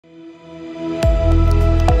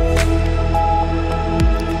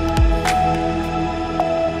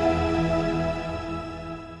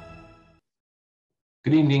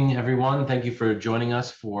evening, everyone. Thank you for joining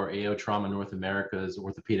us for AO Trauma North America's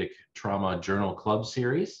Orthopedic Trauma Journal Club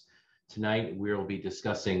series. Tonight, we'll be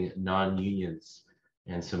discussing non-unions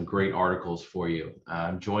and some great articles for you.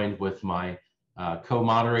 I'm joined with my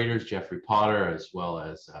co-moderators, Jeffrey Potter, as well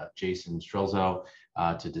as Jason Strelzo,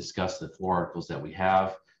 to discuss the 4 articles that we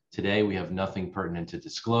have. Today, we have nothing pertinent to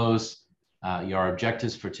disclose. Our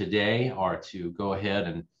objectives for today are to go ahead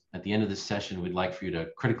and at the end of this session, we'd like for you to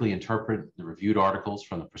critically interpret the reviewed articles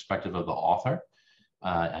from the perspective of the author,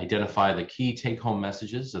 identify the key take-home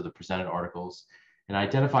messages of the presented articles, and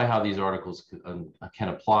identify how these articles can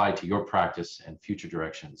apply to your practice and future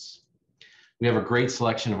directions. We have a great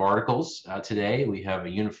selection of articles today. We have a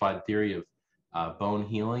unified theory of bone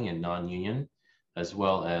healing and non-union, as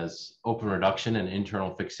well as open reduction and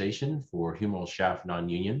internal fixation for humeral shaft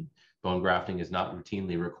non-union. Bone grafting is not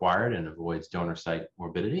routinely required and avoids donor site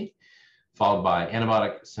morbidity, followed by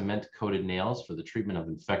antibiotic cement-coated nails for the treatment of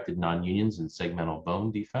infected non-unions and segmental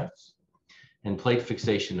bone defects, and plate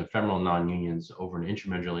fixation of femoral non-unions over an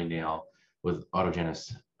intramedullary nail with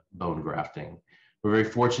autogenous bone grafting. We're very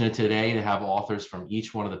fortunate today to have authors from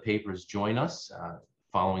each one of the papers join us.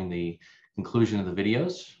 Following the conclusion of the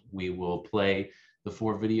videos, we will play the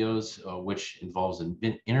 4 videos, which involves an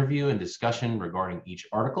interview and discussion regarding each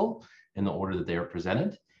article in the order that they are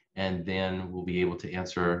presented. And then we'll be able to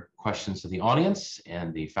answer questions to the audience,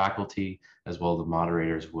 and the faculty, as well as the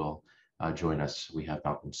moderators, will join us. We have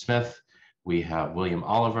Malcolm Smith, we have William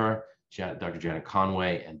Oliver, Dr. Janet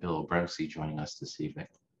Conway, and Bill Obremski joining us this evening.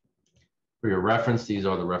 For your reference, these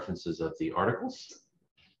are the references of the articles.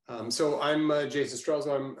 So I'm Jason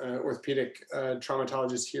Strelzo. I'm an orthopedic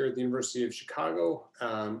traumatologist here at the University of Chicago,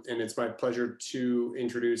 and it's my pleasure to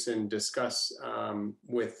introduce and discuss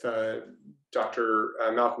with Dr.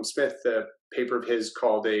 Malcolm Smith the paper of his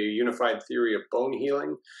called A Unified Theory of Bone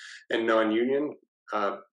Healing and Non-Union,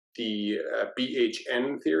 the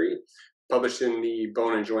BHN theory, published in the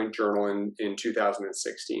Bone and Joint Journal in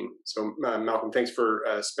 2016. So Malcolm, thanks for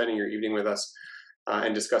spending your evening with us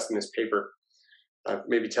and discussing this paper.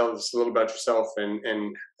 Maybe tell us a little about yourself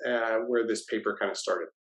and where this paper kind of started.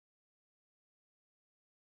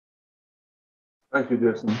 Thank you,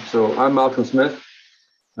 Jason. So I'm Malcolm Smith.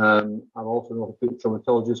 I'm also an orthopedic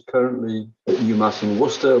traumatologist currently at UMass in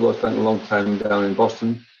Worcester, although I spent a long time down in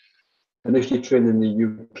Boston. Initially trained in the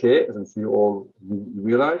UK, as I'm sure you all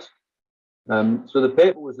realise. So the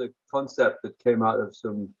paper was a concept that came out of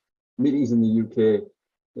some meetings in the UK.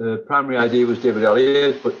 The primary idea was David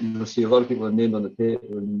Elliott, but you'll see a lot of people are named on the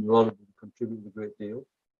paper, and a lot of them contributed a great deal.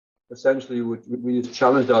 Essentially, we just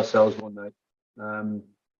challenged ourselves one night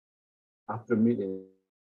after a meeting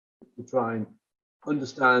to try and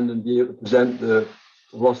understand and be able to present the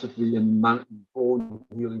philosophy and bone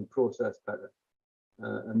healing process better.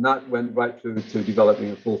 And that went right through to developing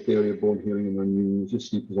a full theory of bone healing and non-union, just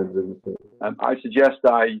see presented in the paper. I suggest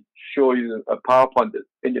I show you a PowerPoint that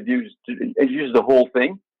introduces the whole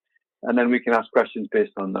thing, and then we can ask questions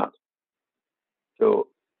based on that. So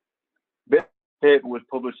this paper was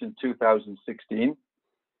published in 2016.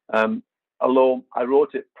 Although I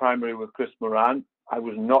wrote it primarily with Chris Moran, I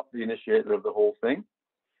was not the initiator of the whole thing.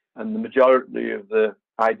 And the majority of the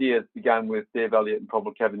ideas began with Dave Elliott and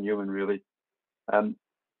probably Kevin Newman, really.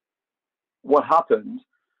 What happened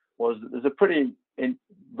was that there's a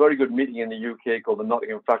very good meeting in the UK called the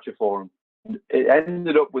Nottingham Fracture Forum. It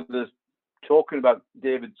ended up with us talking about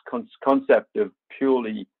David's concept of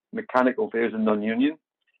purely mechanical theories of non-union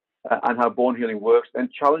and how bone healing works,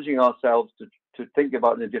 and challenging ourselves to think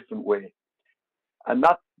about it in a different way. And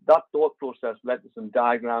that thought process led to some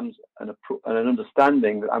diagrams and an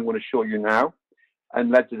understanding that I'm going to show you now, and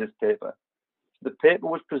led to this paper. The paper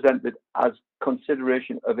was presented as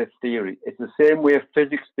consideration of a theory. It's the same way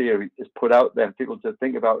physics theory is put out there for people to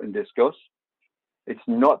think about and discuss. It's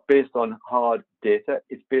not based on hard data.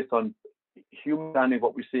 It's based on human understanding of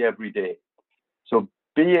what we see every day. So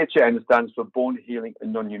BHN stands for Bone Healing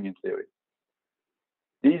and Non-Union Theory.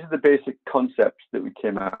 These are the basic concepts that we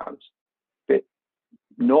came out.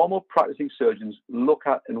 Normal practicing surgeons look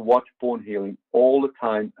at and watch bone healing all the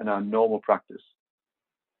time in our normal practice.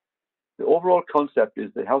 The overall concept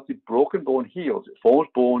is that healthy broken bone heals. It forms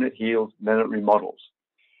bone, it heals, then it remodels.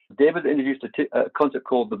 David introduced a concept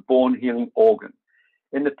called the bone healing organ.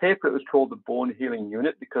 In the paper, it was called the bone healing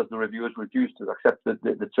unit because the reviewers reduced to accept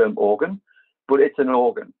the term organ, but it's an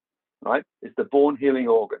organ, right? It's the bone healing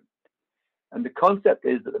organ. And the concept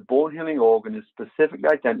is that the bone healing organ is specifically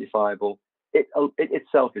identifiable. It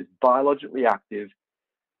itself is biologically active.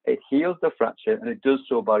 It heals the fracture, and it does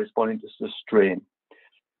so by responding to the strain.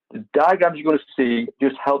 The diagrams you're going to see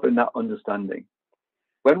just help in that understanding.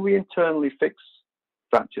 When we internally fix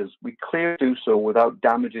fractures, we clearly do so without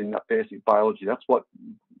damaging that basic biology. That's what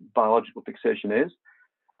biological fixation is.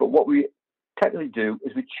 But what we technically do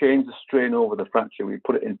is we change the strain over the fracture. We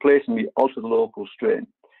put it in place and we alter the local strain.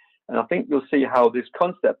 And I think you'll see how this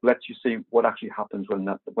concept lets you see what actually happens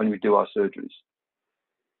when we do our surgeries.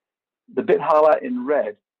 The bit highlighted in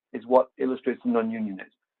red is what illustrates the non-union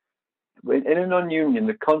is. In a non-union,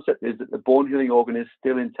 the concept is that the bone healing organ is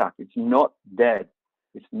still intact. It's not dead.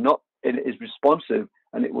 It is responsive,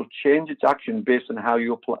 and it will change its action based on how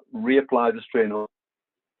you reapply the strain.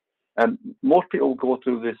 Most people go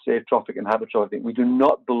through this atrophic and hypertrophic. We do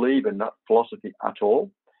not believe in that philosophy at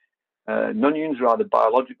all. Non-unions are either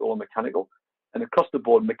biological or mechanical, and across the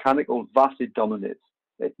board, mechanical vastly dominates.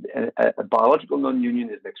 A biological non-union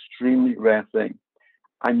is an extremely rare thing.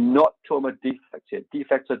 I'm not talking about defects here.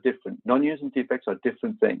 Defects are different. Non-unions and defects are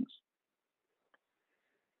different things.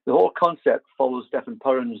 The whole concept follows Stephan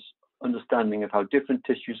Perrin's understanding of how different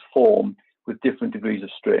tissues form with different degrees of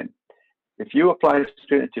strain. If you apply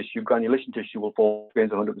strain to tissue, granulation tissue will form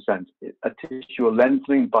strains 100%. A tissue will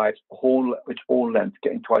lengthening by its own length,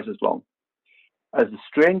 getting twice as long. As the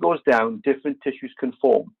strain goes down, different tissues can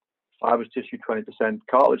form. Fibrous tissue 20%,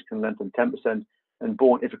 cartilage can lengthen 10%, and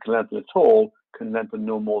bone, if it can lengthen at all, can lengthen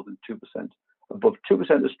no more than 2%. Above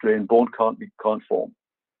 2% of strain, bone can't form.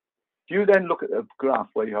 If you then look at a graph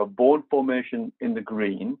where you have bone formation in the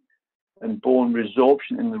green and bone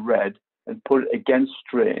resorption in the red, and put it against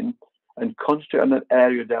strain and concentrate on that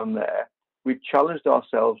area down there, we challenged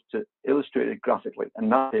ourselves to illustrate it graphically,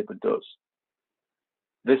 and that paper does.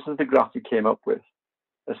 This is the graph we came up with.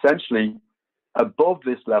 Essentially, above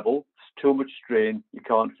this level, it's too much strain, you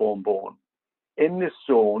can't form bone. In this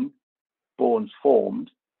zone, bone's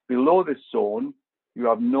formed. Below this zone, you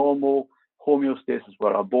have normal homeostasis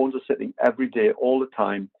where our bones are sitting every day, all the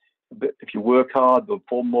time. But if you work hard, they'll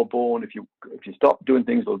form more bone. If you stop doing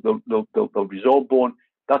things, they'll resorb bone.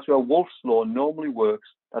 That's where Wolff's law normally works.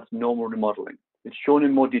 That's normal remodeling. It's shown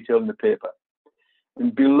in more detail in the paper.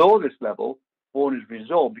 And below this level, bone is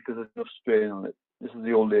resorbed because there's enough strain on it. This is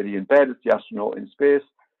the old lady in bed. It's the astronaut in space.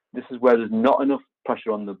 This is where there's not enough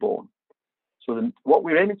pressure on the bone. So then what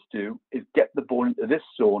we're aiming to do is get the bone into this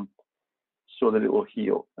zone so that it will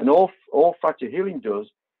heal. And all fracture healing does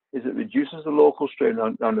is it reduces the local strain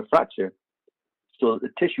around the fracture so that the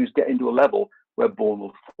tissues get into a level where bone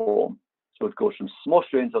will form. So it goes from more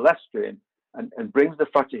strain to less strain and brings the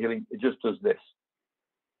fracture healing. It just does this.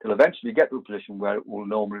 It'll eventually get to a position where it will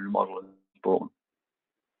normally remodel the bone.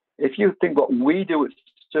 If you think what we do at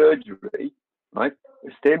surgery, right,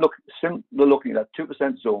 we're looking at that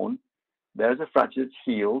 2% zone. There's a fracture that's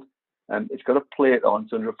healed, and it's got a plate on.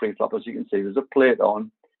 It's under a free flap, as you can see. There's a plate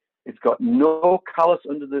on. It's got no callus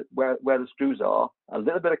under where the screws are. A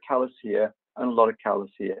little bit of callus here, and a lot of callus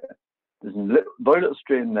here. There's very little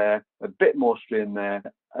strain there, a bit more strain there,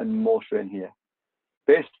 and more strain here.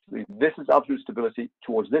 Basically, this is absolute stability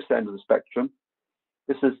towards this end of the spectrum.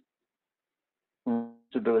 This is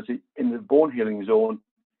stability in the bone healing zone.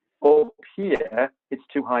 Up here, it's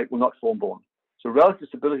too high, it will not form bone. So relative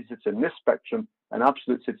stability sits in this spectrum, and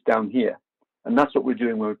absolute sits down here. And that's what we're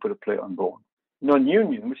doing when we put a plate on bone.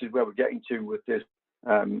 Non-union, which is where we're getting to with this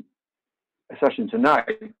session tonight,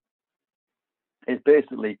 is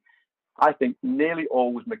basically, I think, nearly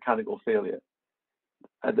always mechanical failure.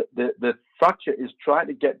 The fracture is trying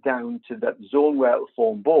to get down to that zone where it will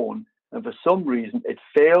form bone, and for some reason, it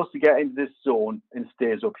fails to get into this zone and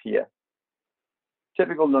stays up here.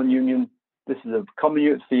 Typical non-union, this is a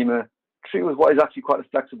comminuted femur, treated with what is actually quite a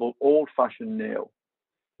flexible, old-fashioned nail.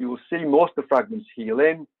 You will see most of the fragments heal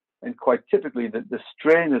in, and quite typically the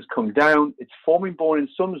strain has come down. It's forming bone in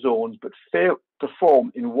some zones, but fail to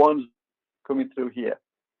form in one coming through here.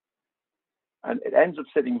 And it ends up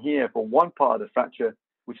sitting here for one part of the fracture,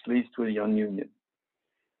 which leads to a non-union.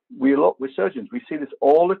 We're surgeons, we see this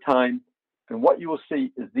all the time, and what you will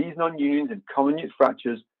see is these non-unions and comminuted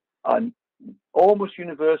fractures are almost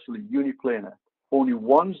universally uniplanar. Only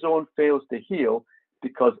one zone fails to heal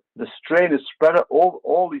because the strain is spread out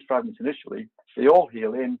all these fragments initially. They all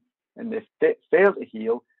heal in, and they fail to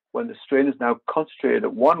heal when the strain is now concentrated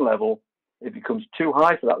at one level. It becomes too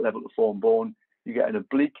high for that level to form bone. You get an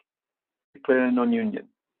oblique planar non-union.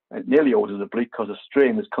 And nearly always is oblique because the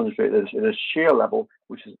strain is concentrated at a shear level,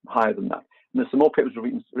 which is higher than that. And there's some more papers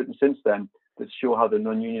written since then that show how the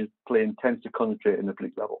non-union plane tends to concentrate in the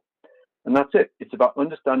oblique level. And that's it. It's about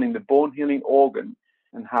understanding the bone healing organ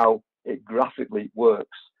and how it graphically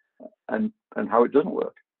works and how it doesn't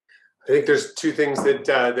work. I think there's two things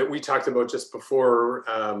that we talked about just before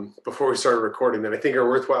we started recording that I think are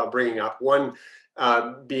worthwhile bringing up. One,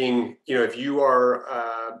 being, if you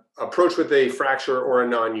are approached with a fracture or a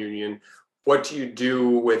non-union, what do you do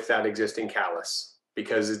with that existing callus?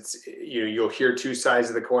 Because it's, you'll hear two sides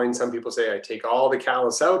of the coin. Some people say, I take all the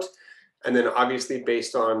callus out. And then obviously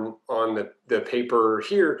based on the paper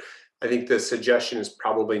here, I think the suggestion is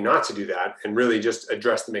probably not to do that and really just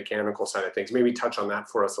address the mechanical side of things. Maybe touch on that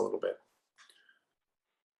for us a little bit.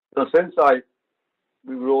 So since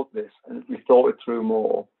we wrote this and we thought it through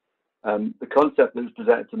more, the concept that was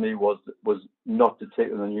presented to me was not to take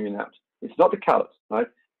the non-union out. It's not the callus, right?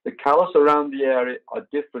 The callus around the area are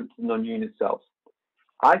different to the non-union itself.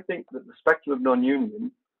 I think that the spectrum of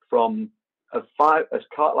non-union from as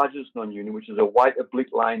cartilaginous non-union, which is a white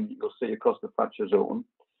oblique line that you'll see across the fracture zone,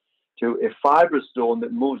 to a fibrous zone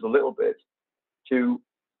that moves a little bit, to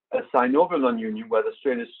a synovial non-union where the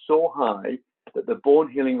strain is so high that the bone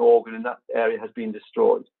healing organ in that area has been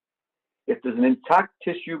destroyed. If there's an intact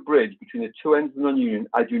tissue bridge between the two ends of the non-union,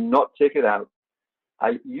 I do not take it out.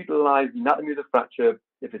 I utilize the anatomy of the fracture.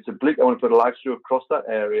 If it's oblique, I want to put a live screw across that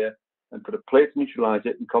area and put a plate to neutralize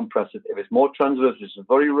it and compress it. If it's more transverse, which is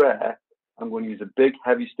very rare, I'm going to use a big,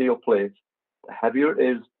 heavy steel plate. The heavier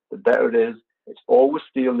it is, the better it is. It's always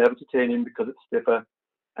steel, never titanium, because it's stiffer,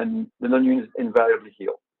 and the non-unions invariably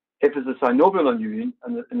heal. If there's a synovial non-union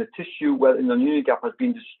and the tissue where the non-union gap has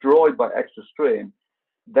been destroyed by extra strain,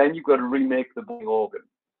 then you've got to remake the bony organ.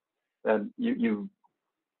 And you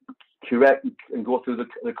curette and go through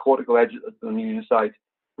the cortical edge of the non-union site,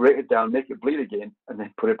 break it down, make it bleed again, and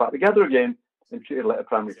then put it back together again and treat it like a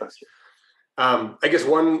primary fracture. I guess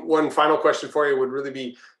one final question for you would really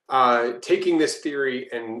be taking this theory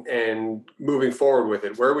and moving forward with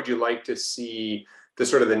it. Where would you like to see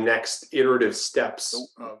the next iterative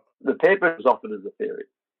steps? The paper was offered as a theory,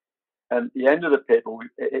 and at the end of the paper,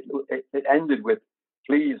 it ended with,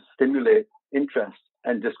 "Please stimulate interest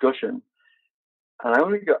and discussion." And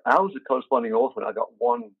I was a corresponding author, and I got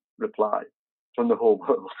one reply from the whole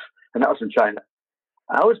world, and that was from China.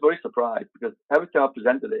 I was very surprised because every time I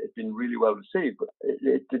presented it, it's been really well received, but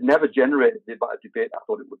it never generated the amount of debate I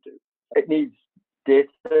thought it would do. It needs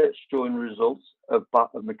data showing results of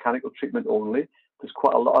mechanical treatment only. There's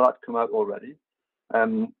quite a lot of that come out already.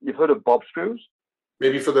 You've heard of bob screws?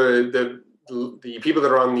 Maybe for the people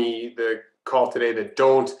that are on the call today that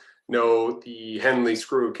don't know the Henley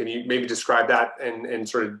screw, can you maybe describe that and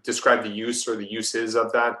sort of describe the use or the uses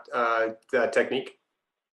of that technique?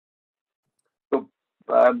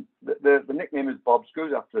 The nickname is bob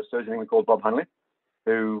screws after a surgeon called Bob Henley,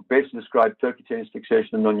 who basically described percutaneous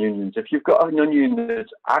fixation of non-unions. If you've got a non-union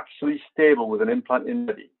that's actually stable with an implant in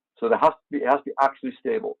ready, so it has to be actually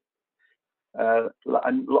stable,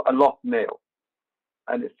 and a locked nail,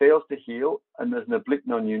 and it fails to heal, and there's an oblique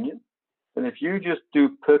non-union, then if you just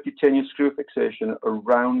do percutaneous screw fixation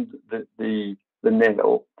around the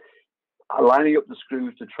nail, lining up the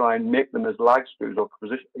screws to try and make them as lag screws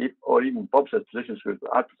or even Bob says position screws,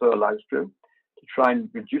 but I prefer a lag screw to try and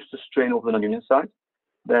reduce the strain over the non-union side,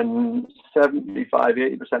 then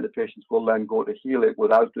 75–80% of patients will then go to heal it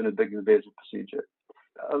without doing a big invasive procedure.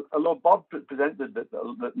 Although Bob presented that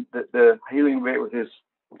the healing rate with his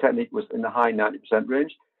technique was in the high 90%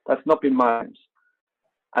 range, that's not been mine.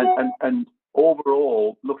 And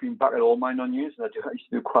overall, looking back at all my non-unions, and I used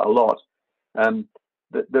to do quite a lot,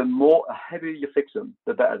 the more heavier you fix them,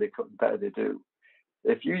 the better they do.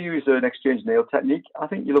 If you use an exchange nail technique, I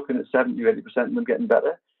think you're looking at 70–80% of them getting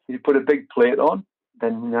better. If you put a big plate on,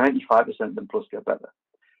 then 95% of them plus get better.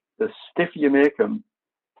 The stiffer you make them,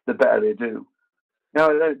 the better they do. Now,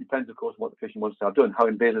 then it depends, of course, on what the patient wants to have done, how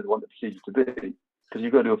invasive they want the procedure to be, because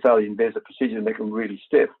you've got to do a fairly invasive procedure to make them really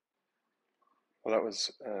stiff. Well, that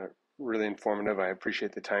was really informative. I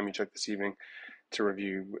appreciate the time you took this evening to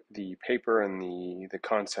review the paper and the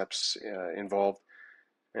concepts involved,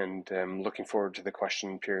 and I'm looking forward to the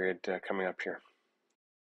question period coming up here.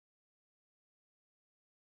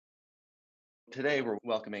 Today we're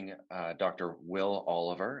welcoming Dr. Will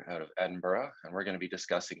Oliver out of Edinburgh, and we're going to be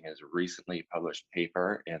discussing his recently published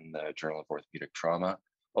paper in the Journal of Orthopedic Trauma,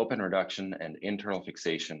 Open Reduction and Internal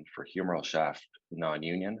Fixation for Humeral Shaft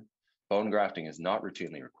Non-Union. Bone grafting is not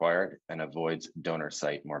routinely required and avoids donor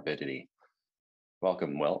site morbidity.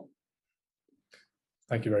 Welcome, Will.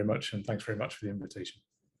 Thank you very much, and thanks very much for the invitation.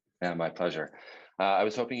 Yeah, my pleasure. I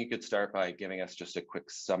was hoping you could start by giving us just a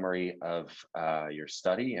quick summary of your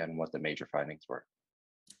study and what the major findings were.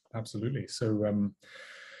 Absolutely. So,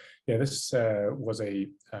 yeah, this was a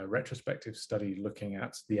retrospective study looking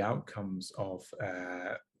at the outcomes of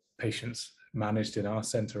patients managed in our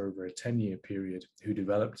center over a 10-year period who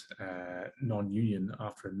developed non-union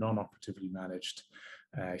after a non-operatively managed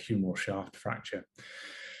humeral shaft fracture.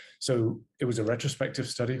 So it was a retrospective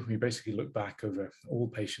study. We basically looked back over all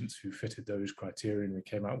patients who fitted those criteria, and we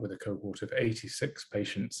came out with a cohort of 86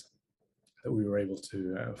 patients that we were able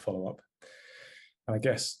to follow up. And I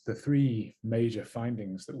guess the three major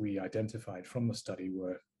findings that we identified from the study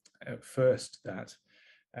were, first, that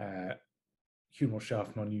humeral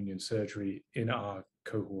shaft non-union surgery in our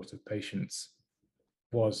cohort of patients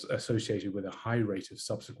was associated with a high rate of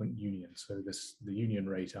subsequent union. So the union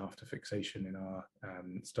rate after fixation in our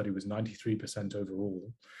study was 93%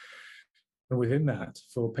 overall. And within that,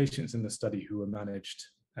 for patients in the study who were managed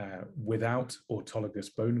without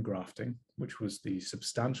autologous bone grafting, which was the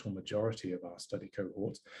substantial majority of our study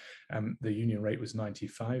cohort, the union rate was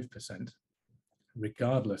 95%.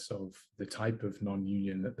 Regardless of the type of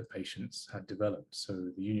non-union that the patients had developed.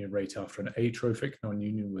 So the union rate after an atrophic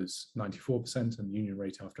non-union was 94%, and the union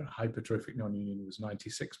rate after a hypertrophic non-union was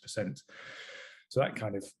 96%. So that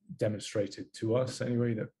kind of demonstrated to us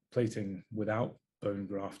anyway that plating without bone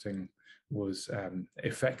grafting was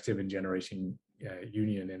effective in generating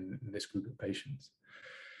union in this group of patients.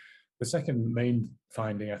 The second main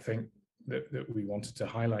finding, I think, that we wanted to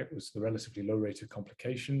highlight was the relatively low rate of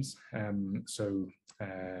complications.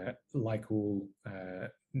 Like all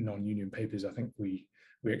non-union papers, I think we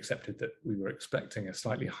accepted that we were expecting a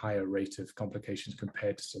slightly higher rate of complications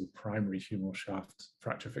compared to some primary humeral shaft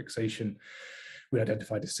fracture fixation. We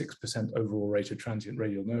identified a 6% overall rate of transient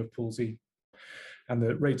radial nerve palsy. And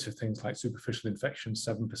the rates of things like superficial infection,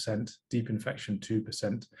 7%, deep infection,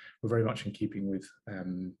 2%, were very much in keeping with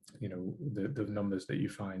the numbers that you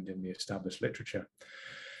find in the established literature.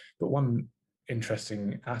 But one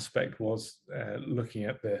interesting aspect was looking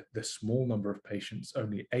at the small number of patients,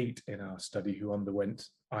 only 8 in our study, who underwent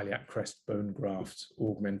iliac crest bone graft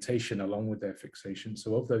augmentation along with their fixation.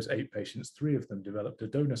 So of those 8 patients, 3 of them developed a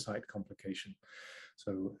donor site complication.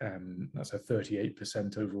 So that's a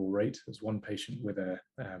 38% overall rate. There's one patient with a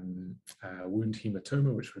wound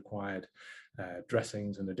hematoma, which required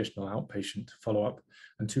dressings and additional outpatient follow-up,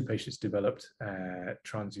 and 2 patients developed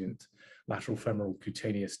transient lateral femoral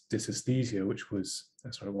cutaneous dysesthesia, which was,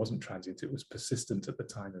 sorry, it wasn't transient, it was persistent at the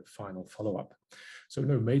time of final follow-up. So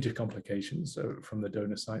no major complications from the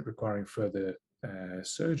donor site requiring further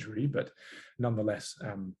surgery, but nonetheless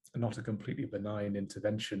not a completely benign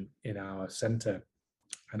intervention in our center.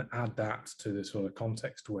 And add that to the sort of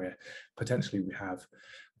context where potentially we have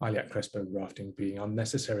iliac crest bone grafting being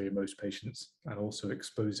unnecessary in most patients, and also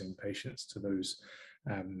exposing patients to those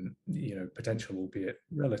potential, albeit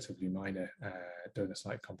relatively minor, donor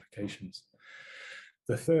site complications.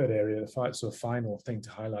 The third area, the sort of final thing to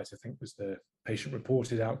highlight, I think, was the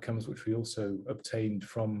patient-reported outcomes, which we also obtained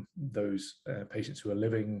from those patients who are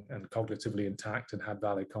living and cognitively intact and had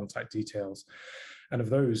valid contact details. And of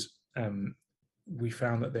those, we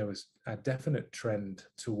found that there was a definite trend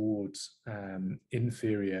towards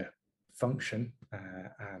inferior function,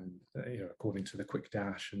 and according to the quick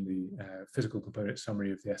dash and the physical component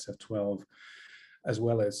summary of the SF-12, as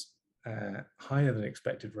well as higher than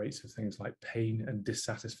expected rates of things like pain and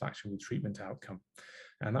dissatisfaction with treatment outcome.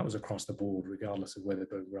 And that was across the board, regardless of whether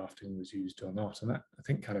bone grafting was used or not. And that, I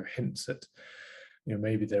think, kind of hints at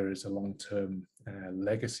maybe there is a long-term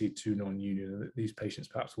legacy to non-union, that these patients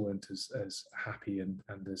perhaps weren't as happy and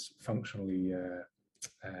as functionally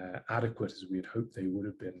adequate as we had hoped they would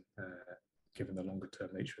have been, given the longer-term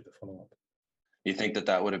nature of the follow-up. You think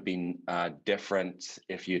that would have been different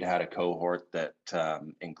if you'd had a cohort that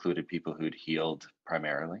included people who'd healed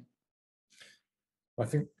primarily? I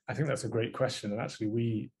think that's a great question, and actually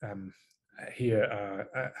we here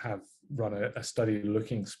have run a study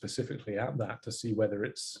looking specifically at that to see whether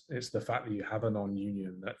it's the fact that you have a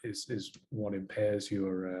non-union that is what impairs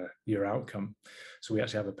your outcome. So we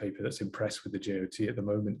actually have a paper that's in press with the JOT at the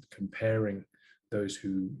moment, comparing those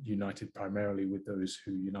who united primarily with those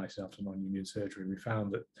who united after non-union surgery. And we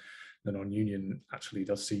found that the non-union actually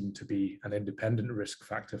does seem to be an independent risk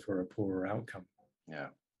factor for a poorer outcome. Yeah.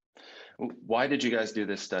 Why did you guys do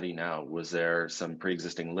this study now? Was there some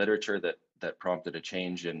pre-existing literature that prompted a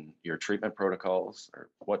change in your treatment protocols, or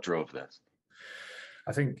what drove this?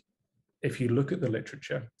 I think if you look at the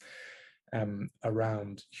literature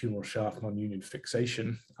around humeral shaft non-union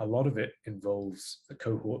fixation, a lot of it involves the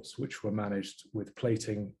cohorts which were managed with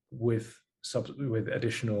plating with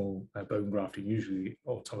additional bone grafting, usually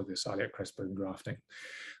autologous iliac crest bone grafting.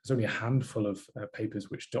 There's only a handful of papers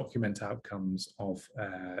which document outcomes of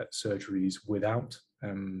surgeries without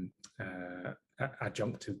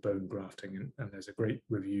adjunctive bone grafting, and there's a great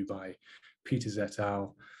review by Peters et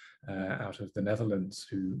al. out of the Netherlands,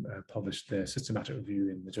 who published their systematic review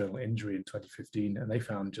in the journal Injury in 2015, and they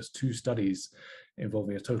found just 2 studies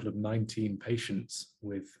involving a total of 19 patients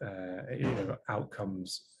with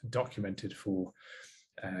outcomes documented for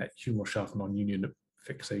humeral shaft non-union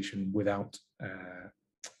fixation without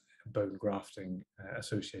bone grafting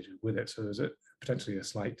associated with it. So there's potentially a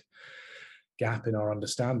slight gap in our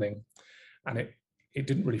understanding, and it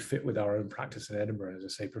didn't really fit with our own practice in Edinburgh. As I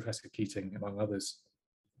say, Professor Keating, among others,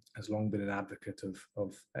 has long been an advocate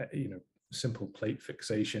of simple plate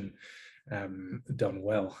fixation done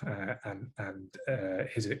well, and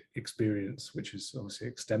his experience, which is obviously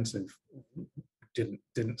extensive,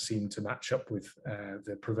 didn't seem to match up with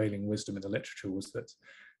the prevailing wisdom in the literature. Was that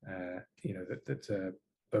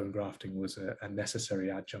bone grafting was a necessary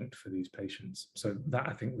adjunct for these patients. So that,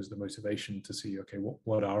 I think, was the motivation to see, okay,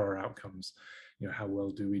 what are our outcomes? How well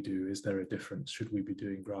do we do? Is there a difference? Should we be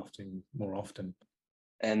doing grafting more often?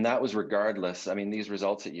 And that was regardless. I mean, these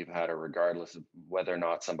results that you've had are regardless of whether or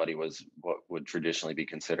not somebody was what would traditionally be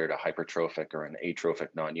considered a hypertrophic or an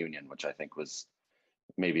atrophic non-union, which I think was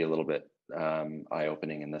maybe a little bit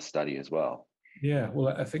eye-opening in this study as well. Yeah, well,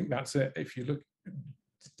 I think that's it. If you look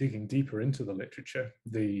digging deeper into the literature,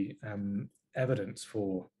 the evidence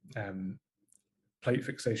for plate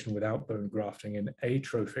fixation without bone grafting in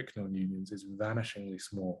atrophic non-unions is vanishingly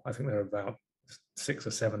small. I think there are about 6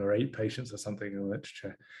 or 7 or 8 patients or something in the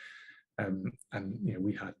literature, and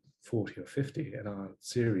we had 40 or 50 in our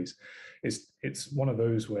series. It's one of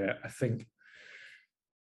those where I think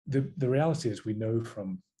the reality is, we know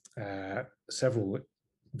from several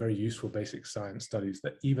very useful basic science studies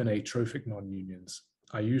that even atrophic non-unions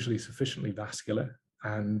are usually sufficiently vascular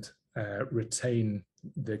and retain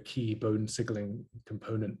the key bone signaling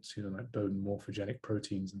components, like bone morphogenic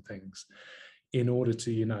proteins and things, in order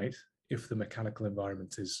to unite if the mechanical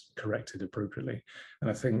environment is corrected appropriately. And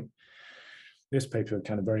I think this paper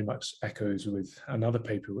kind of very much echoes with another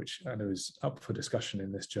paper, which I know is up for discussion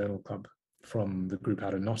in this journal club, from the group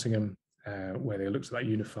out of Nottingham, where they looked at that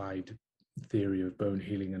unified theory of bone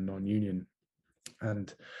healing and non-union.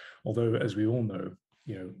 And although, as we all know,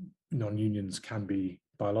 non-unions can be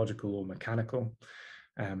biological or mechanical,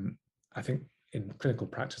 I think in clinical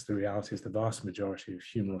practice, the reality is the vast majority of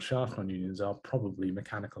humeral shaft non-unions are probably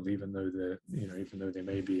mechanical, even though they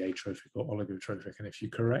may be atrophic or oligotrophic. And if you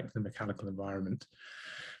correct the mechanical environment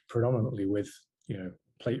predominantly with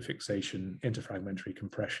plate fixation, interfragmentary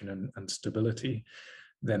compression, and stability,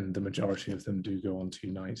 then the majority of them do go on to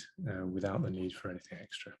unite without the need for anything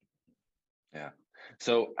extra. Yeah.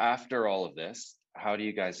 So after all of this, how do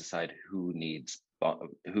you guys decide who needs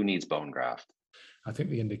bone graft? I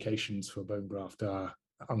think the indications for bone graft are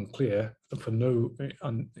unclear. In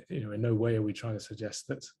no way are we trying to suggest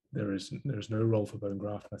that there is no role for bone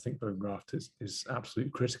graft. I think bone graft is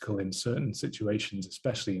absolutely critical in certain situations,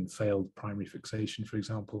 especially in failed primary fixation, for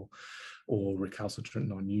example, or recalcitrant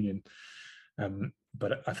non-union.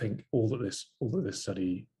 But I think all that this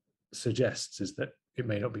study suggests is that it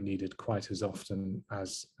may not be needed quite as often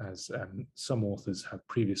as some authors have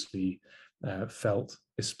previously felt,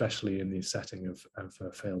 especially in the setting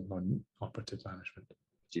of failed non-operative management.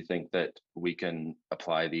 Do you think that we can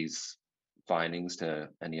apply these findings to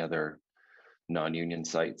any other non-union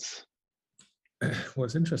sites? Well,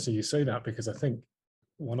 it's interesting you say that, because I think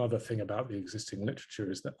one other thing about the existing literature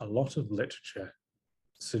is that a lot of literature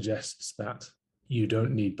suggests that you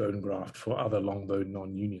don't need bone graft for other long bone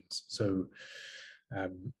non-unions. So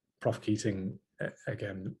Prof. Keating,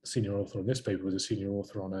 again, senior author on this paper, was a senior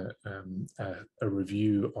author on a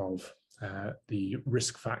review of the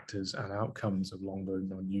risk factors and outcomes of long bone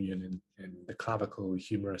non-union in the clavicle,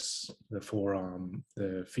 humerus, the forearm,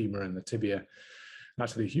 the femur, and the tibia.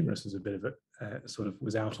 Actually, the humerus is a bit of a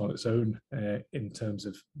was out on its own in terms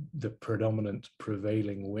of the predominant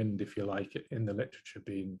prevailing wind, if you like, in the literature,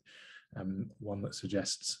 being one that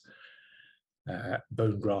suggests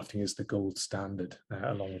bone grafting is the gold standard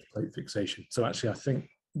along with plate fixation. So actually, I think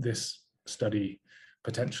this study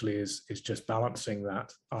potentially is just balancing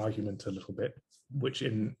that argument a little bit, which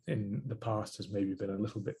in the past has maybe been a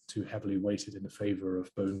little bit too heavily weighted in the favor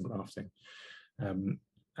of bone grafting.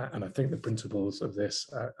 And I think the principles of this,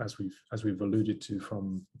 as we've alluded to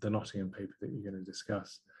from the Nottingham paper that you're going to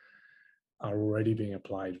discuss, are already being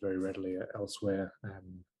applied very readily elsewhere.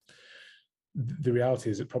 The reality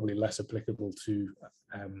is it's probably less applicable to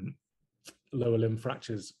lower limb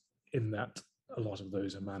fractures, in that a lot of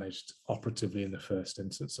those are managed operatively in the first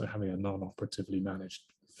instance. So having a non-operatively managed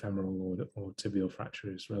femoral or tibial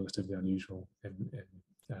fracture is relatively unusual in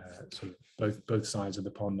sort of both sides of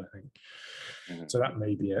the pond, I think. Mm-hmm. So that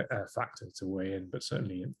may be a factor to weigh in, but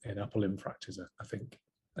certainly in upper limb fractures, I think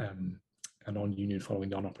a non-union following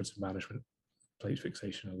non-operative management plate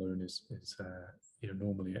fixation alone is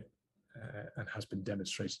normally and has been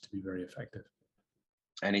demonstrated to be very effective.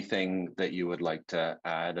 Anything that you would like to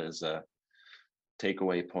add as a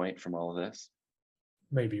takeaway point from all of this?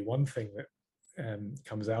 Maybe one thing that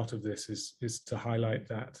comes out of this is to highlight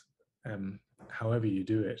that however you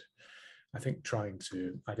do it, I think trying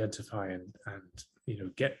to identify and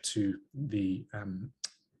get to the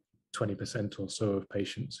 20% or so of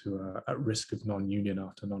patients who are at risk of non-union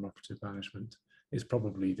after non-operative management is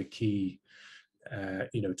probably the key,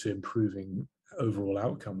 to improving overall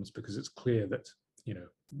outcomes, because it's clear that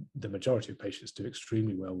the majority of patients do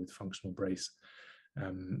extremely well with functional brace,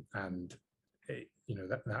 and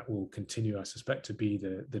that will continue, I suspect, to be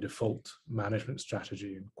the default management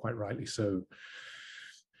strategy, and quite rightly so.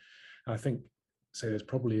 I think there's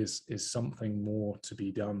probably is something more to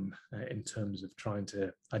be done in terms of trying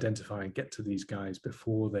to identify and get to these guys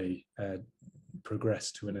before they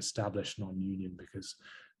progress to an established non-union, because,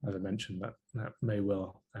 as I mentioned, that may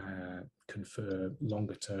well confer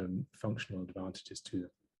longer term functional advantages to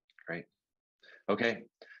them. Great. Okay.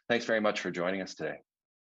 Thanks very much for joining us today.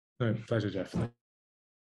 No, pleasure, Jeff.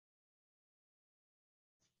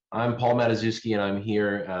 I'm Paul Matuszewski, and I'm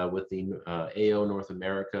here with the AO North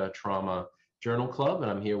America Trauma Journal Club,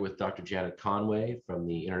 and I'm here with Dr. Janet Conway from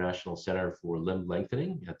the International Center for Limb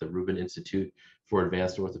Lengthening at the Rubin Institute for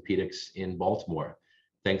Advanced Orthopedics in Baltimore.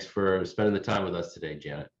 Thanks for spending the time with us today,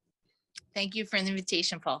 Janet. Thank you for the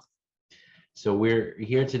invitation, Paul. So we're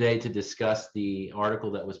here today to discuss the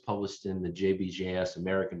article that was published in the JBJS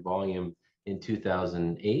American volume in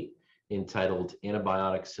 2008, entitled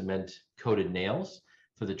Antibiotic Cement Coated Nails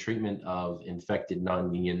for the Treatment of Infected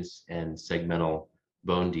Non-Unions and Segmental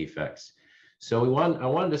Bone Defects. So I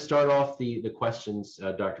wanted to start off the questions,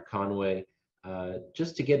 Dr. Conway,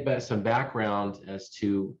 just to get some background as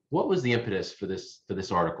to what was the impetus for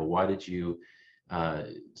this article. Why did you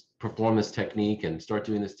perform this technique and start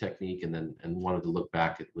doing this technique, and wanted to look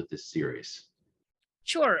back with this series?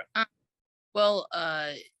 Sure.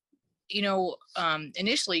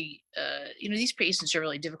 Initially, these patients are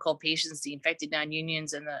really difficult patients, the infected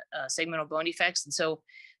non-unions and the segmental bone defects. And so,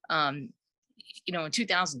 in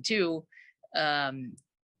 2002,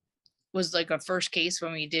 was like our first case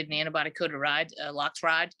when we did an antibiotic coated rod, locked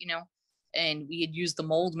rod, and we had used the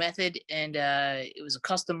mold method, and it was a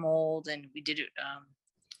custom mold, and we did it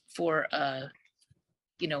for a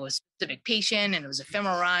specific patient, and it was a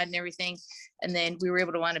femoral rod and everything. And then we were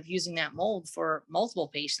able to wind up using that mold for multiple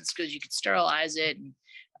patients because you could sterilize it, and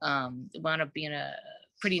it wound up being a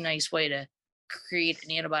pretty nice way to create an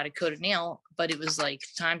antibiotic coated nail. But it was like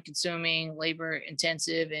time consuming, labor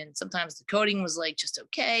intensive, and sometimes the coating was like just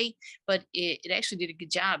okay, but it actually did a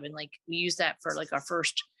good job. And like we used that for like our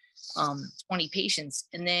first 20 patients.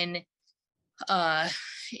 And then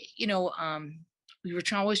we were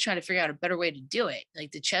always trying to figure out a better way to do it.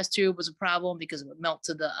 Like the chest tube was a problem because it would melt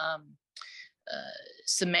to the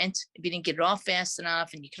cement if you didn't get it off fast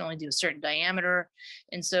enough, and you can only do a certain diameter.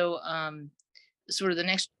 And so sort of the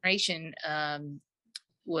next generation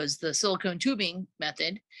was the silicone tubing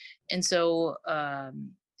method. And so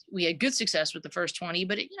we had good success with the first 20,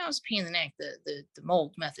 but it was a pain in the neck, the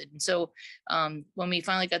mold method. And so when we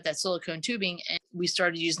finally got that silicone tubing, and we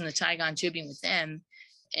started using the Tygon tubing with them,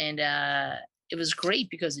 and it was great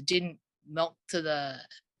because it didn't melt to the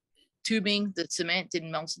tubing. The cement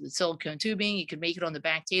didn't melt to the silicone tubing. You could make it on the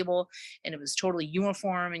back table, and it was totally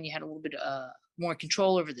uniform, and you had a little bit more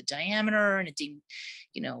control over the diameter, and it didn't,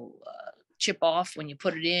 chip off when you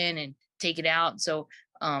put it in and take it out. So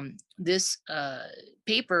this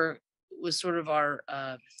paper was sort of our,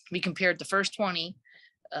 we compared the first 20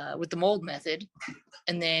 with the mold method,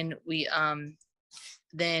 and then we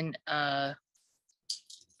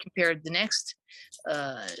compared the next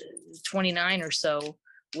 29 or so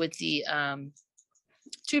with the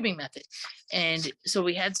tubing method. And so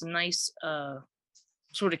we had some nice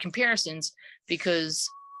sort of comparisons because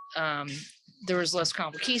there was less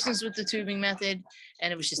complications with the tubing method,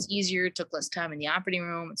 and it was just easier. It took less time in the operating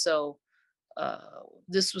room. So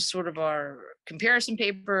this was sort of our comparison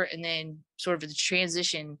paper, and then sort of the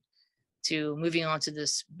transition to moving on to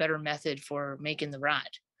this better method for making the rod.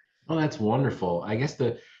 Oh, that's wonderful. I guess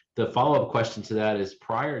the follow-up question to that is,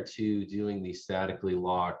 prior to doing these statically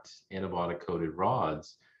locked antibiotic coated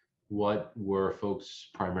rods, what were folks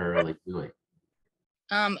primarily doing?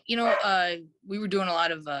 We were doing a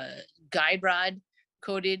lot of guide rod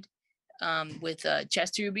coated with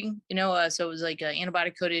chest tubing, so it was like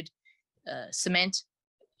antibiotic coated cement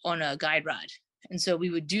on a guide rod. And so we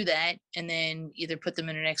would do that and then either put them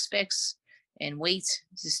in an X-Fix and wait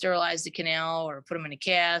to sterilize the canal or put them in a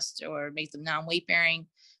cast or make them non-weight bearing.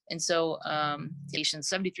 And so patients,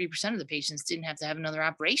 73% of the patients didn't have to have another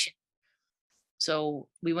operation. So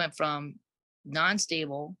we went from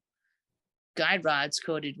non-stable guide rods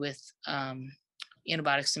coated with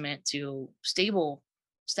antibiotic cement to stable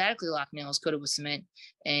statically locked nails coated with cement,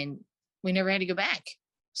 and we never had to go back.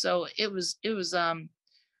 So it was I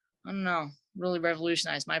don't know, really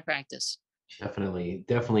revolutionized my practice.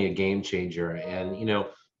 Definitely a game changer. And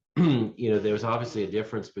there was obviously a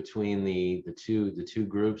difference between the two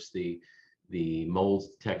groups, the mold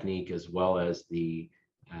technique as well as the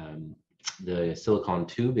silicone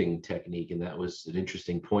tubing technique, and that was an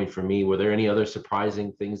interesting point for me. Were there any other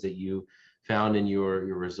surprising things that you found in your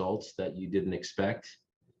results that you didn't expect?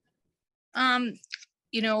 I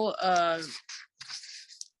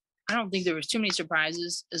don't think there was too many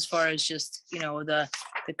surprises as far as just,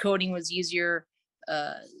 the coating was easier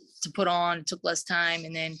to put on, it took less time.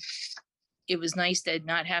 And then it was nice to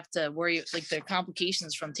not have to worry, like the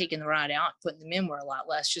complications from taking the rod out, putting them in were a lot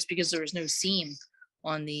less, just because there was no seam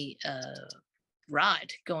on the rod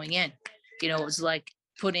going in. It was like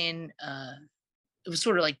put in, it was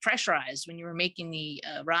sort of like pressurized when you were making the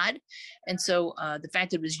rod. And so the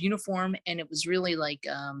fact that it was uniform and it was really like,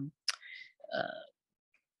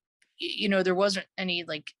 there wasn't any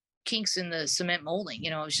like kinks in the cement molding.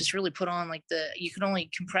 It was just really put on like you could only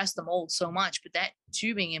compress the mold so much, but that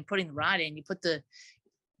tubing and putting the rod in, you put the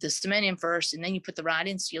cement in first and then you put the rod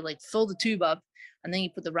in. So you like fill the tube up and then you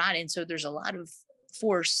put the rod in. So there's a lot of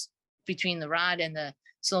force between the rod and the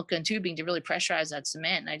silicone tubing to really pressurize that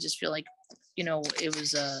cement. And I just feel like, it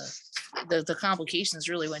was the complications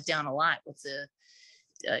really went down a lot with the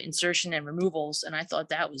insertion and removals. And I thought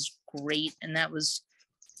that was great. And that was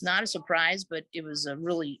not a surprise, but it was a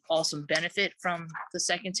really awesome benefit from the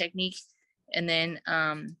second technique. And then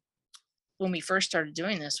when I first started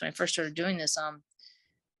doing this,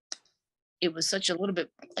 it was such a little bit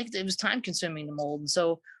like it was time consuming to mold. And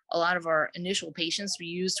so a lot of our initial patients we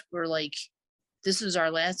used were like, this is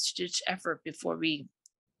our last ditch effort before we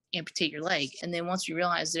amputate your leg. And then once we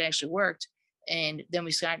realized it actually worked, and then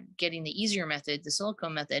we started getting the easier method, the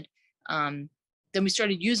silicone method, then we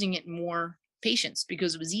started using it in more patients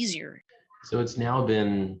because it was easier. So it's now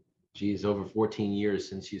been, over 14 years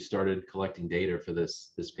since you started collecting data for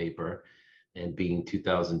this paper, and being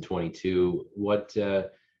 2022.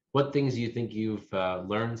 What things do you think you've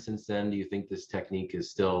learned since then? Do you think this technique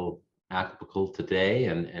is still applicable today?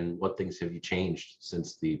 And what things have you changed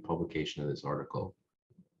since the publication of this article?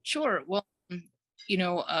 Sure. Well,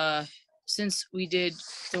 since we did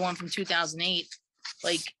the one from 2008,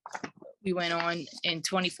 like we went on in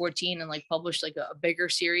 2014 and like published like a bigger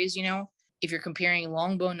series. If you're comparing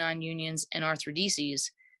long bone non-unions and arthrodeses,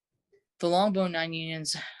 the long bone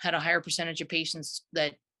non-unions had a higher percentage of patients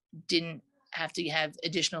that didn't have to have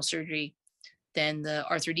additional surgery than the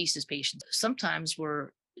arthrodesis patients. Sometimes we're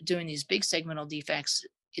doing these big segmental defects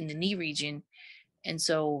in the knee region. And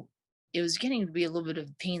so it was getting to be a little bit of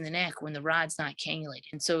a pain in the neck when the rod's not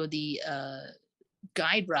cannulated. And so the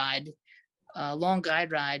guide rod, long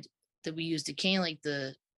guide rod that we use to cannulate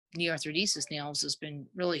the knee arthrodesis nails has been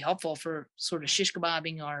really helpful for sort of shish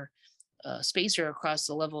kebabbing our spacer across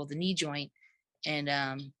the level of the knee joint, and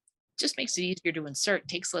just makes it easier to insert,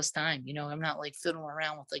 takes less time. I'm not like fiddling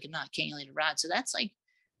around with like a not cannulated rod. So that's like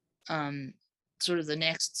sort of the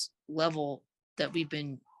next level that we've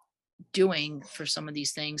been doing for some of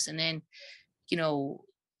these things. And then,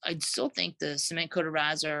 I still think the cement coated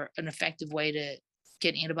rods are an effective way to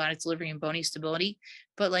get antibiotic delivery and bony stability.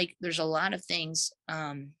 But like, there's a lot of things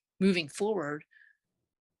moving forward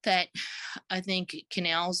that I think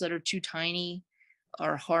canals that are too tiny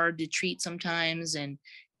are hard to treat sometimes, and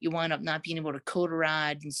you wind up not being able to coat a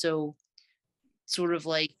rod. And so sort of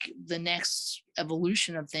like the next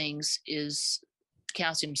evolution of things is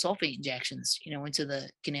calcium sulfate injections, into the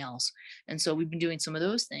canals. And so we've been doing some of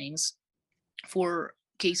those things for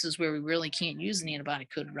cases where we really can't use an antibiotic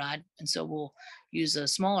coated rod. And so we'll use a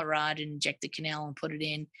smaller rod and inject the canal and put it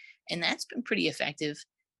in. And that's been pretty effective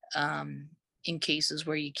in cases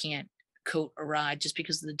where you can't coat a rod just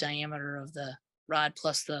because of the diameter of the rod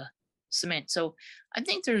plus the cement. So I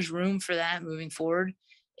think there's room for that moving forward.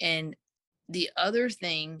 And the other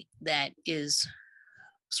thing that is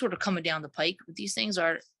sort of coming down the pike with these things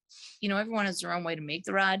are, everyone has their own way to make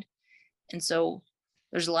the rod. And so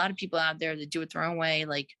there's a lot of people out there that do it their own way.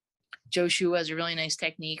 Like Joe Shu has a really nice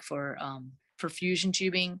technique for fusion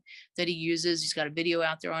tubing that he uses. He's got a video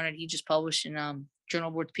out there on it. He just published in Journal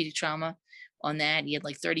of Orthopaedic Trauma on that. He had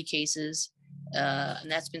like 30 cases,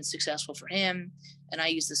 and that's been successful for him. And I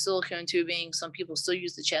use the silicone tubing. Some people still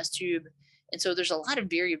use the chest tube. And so there's a lot of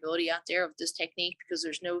variability out there of this technique because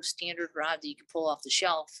there's no standard rod that you can pull off the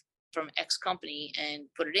shelf from X company and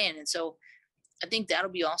put it in. And so I think that'll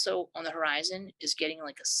be also on the horizon, is getting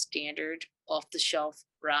like a standard off the shelf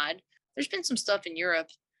rod. There's been some stuff in Europe,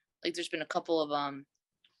 like there's been a couple of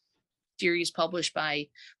series published by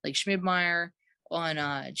like Schmidmeyer on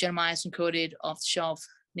gentamicin coated off the shelf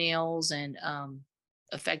nails and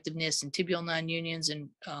effectiveness and tibial non-unions and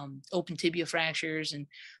open tibia fractures, and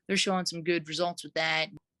they're showing some good results with that.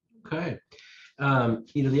 Okay.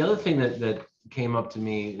 The other thing that came up to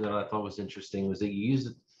me that I thought was interesting was that you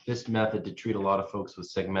used this method to treat a lot of folks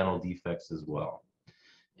with segmental defects as well.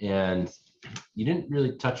 And you didn't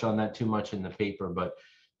really touch on that too much in the paper, but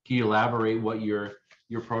can you elaborate what your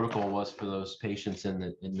protocol was for those patients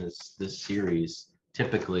in this series?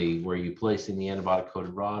 Typically, were you placing the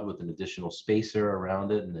antibiotic-coated rod with an additional spacer around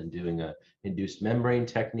it and then doing a induced membrane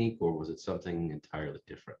technique, or was it something entirely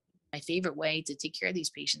different? My favorite way to take care of these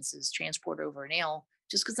patients is transport over a nail,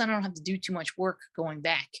 just because I don't have to do too much work going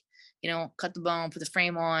back. Cut the bone, put the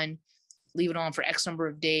frame on, leave it on for X number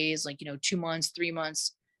of days, 2 months, 3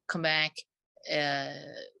 months, come back,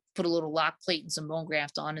 put a little lock plate and some bone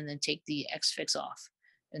graft on, and then take the X fix off.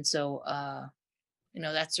 And so,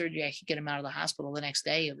 that surgery, I could get him out of the hospital the next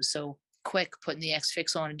day. It was so quick, putting the X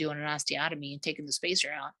fix on and doing an osteotomy and taking the spacer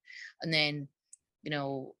out. And then,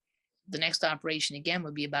 the next operation again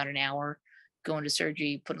would be about an hour, going to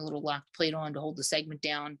surgery, putting a little locked plate on to hold the segment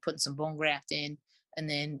down, putting some bone graft in. And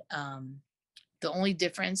then the only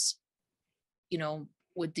difference,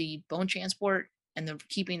 with the bone transport and the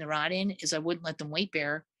keeping the rod in, is I wouldn't let them weight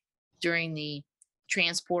bear during the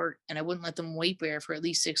transport, and I wouldn't let them weight bear for at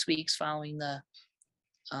least 6 weeks following the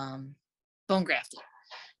bone grafting,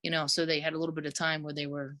 so they had a little bit of time where they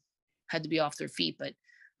had to be off their feet. But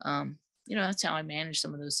that's how I manage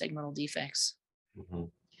some of those segmental defects. Mm-hmm.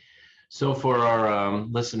 So for our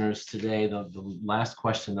listeners today, the last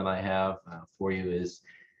question that I have for you is,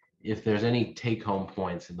 if there's any take-home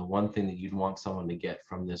points and the one thing that you'd want someone to get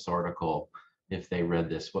from this article if they read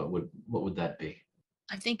this, what would that be?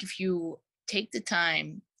 I think if you take the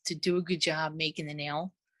time to do a good job making the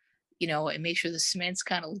nail, and make sure the cement's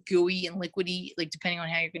kind of gooey and liquidy, like depending on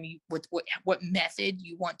how you're going to, what method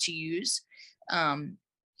you want to use.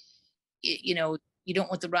 You don't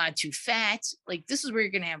want the rod too fat. Like, this is where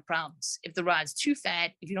you're going to have problems. If the rod's too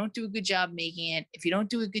fat, if you don't do a good job making it, if you don't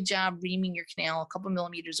do a good job reaming your canal a couple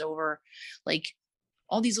millimeters over, like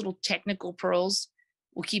all these little technical pearls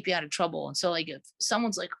will keep you out of trouble. And so, like, if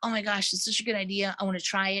someone's like, oh my gosh, it's such a good idea, I want to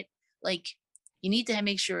try it. Like, you need to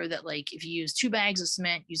make sure that, like, if you use 2 bags of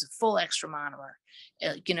cement, use a full extra monomer,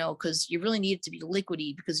 because you really need it to be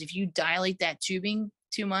liquidy, because if you dilate that tubing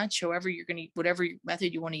too much, whatever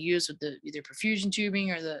method you want to use with the either perfusion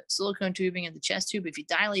tubing or the silicone tubing and the chest tube, if you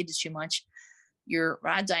dilate it too much, your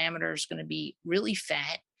rod diameter is going to be really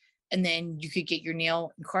fat, and then you could get your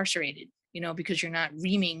nail incarcerated, because you're not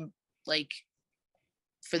reaming like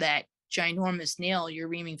for that ginormous nail, you're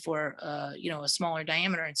reaming for a smaller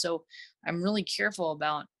diameter. And so I'm really careful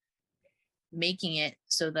about making it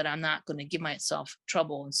so that I'm not going to give myself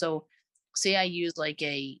trouble. And so say I use like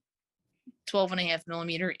a 12.5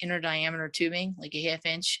 millimeter inner diameter tubing, like a 1/2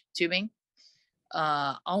 inch tubing,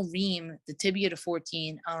 I'll ream the tibia to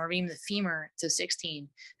 14, I'll ream the femur to 16,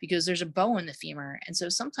 because there's a bow in the femur. And so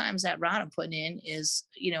sometimes that rod I'm putting in is,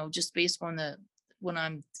 just based on when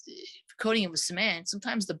I'm coating it with cement,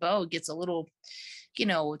 sometimes the bow gets a little,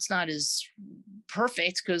 it's not as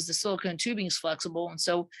perfect because the silicone tubing is flexible. And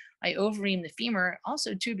so I over ream the femur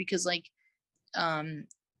also too, because like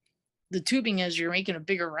the tubing, as you're making a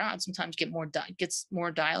bigger rod, sometimes gets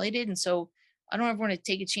more dilated. And so I don't ever want to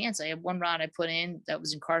take a chance. I have one rod I put in that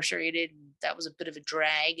was incarcerated, and that was a bit of a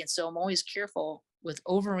drag. And so I'm always careful with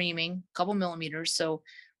over reaming a couple millimeters. So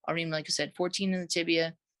I'll ream, like I said, 14 in the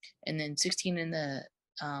tibia and then 16 in the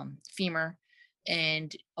femur.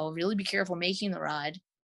 And I'll really be careful making the rod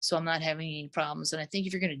so I'm not having any problems. And I think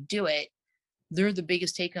if you're going to do it, they're the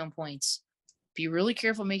biggest take-home points. Be really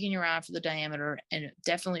careful making your rod for the diameter, and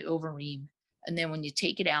definitely over ream. And then when you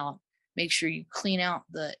take it out, make sure you clean out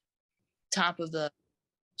the top of the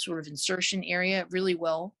sort of insertion area really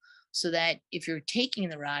well, so that if you're taking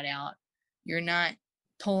the rod out, you're not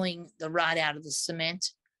pulling the rod out of the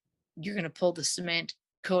cement. You're going to pull the cement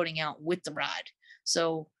coating out with the rod.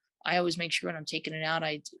 So I always make sure when I'm taking it out,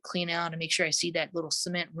 I clean out and make sure I see that little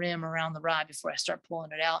cement rim around the rod before I start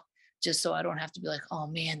pulling it out, just so I don't have to be like, oh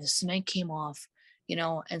man, the cement came off,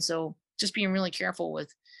 And so just being really careful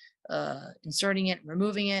with inserting it,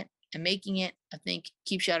 removing it, and making it, I think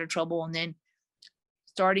keeps you out of trouble. And then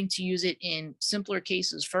starting to use it in simpler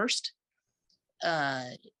cases first,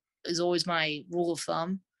 is always my rule of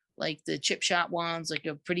thumb. Like the chip shot ones, like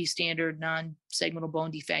a pretty standard non-segmental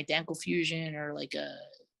bone defect ankle fusion, or like a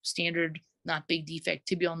standard not big defect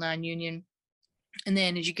tibial non-union. And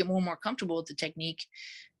then as you get more and more comfortable with the technique,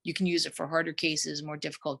 you can use it for harder cases, more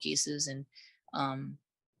difficult cases. And,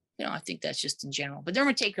 I think that's just in general, but they're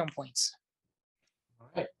my take home points.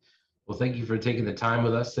 All right. Well, thank you for taking the time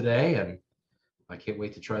with us today, and I can't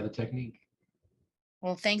wait to try the technique.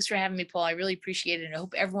 Well, thanks for having me, Paul. I really appreciate it. And I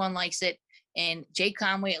hope everyone likes it. And Jay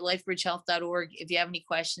Conway at lifebridgehealth.org. If you have any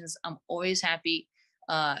questions, I'm always happy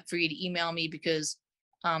for you to email me, because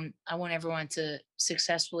I want everyone to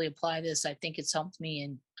successfully apply this. I think it's helped me,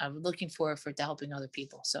 and I'm looking forward for it to helping other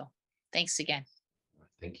people. So thanks again.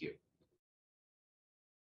 Thank you.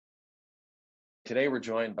 Today, we're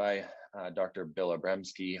joined by Dr. Bill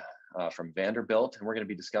Abramsky from Vanderbilt, and we're going to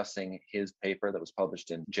be discussing his paper that was published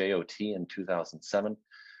in JOT in 2007,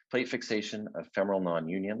 Plate Fixation of Femoral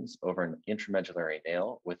Non-Unions over an Intramedullary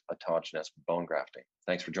Nail with Autogenous Bone Grafting.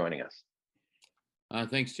 Thanks for joining us.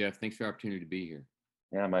 Thanks, Jeff. Thanks for the opportunity to be here.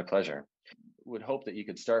 Yeah, my pleasure. Would hope that you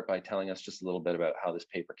could start by telling us just a little bit about how this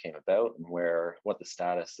paper came about and what the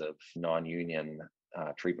status of non-union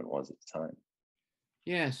treatment was at the time.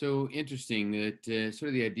 Yeah, so interesting that sort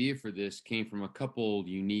of the idea for this came from a couple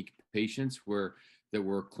unique patients that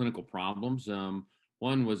were clinical problems.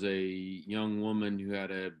 One was a young woman who had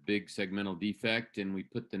a big segmental defect, and we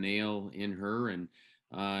put the nail in her, and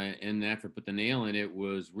after I put the nail in, it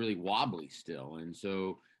was really wobbly still, and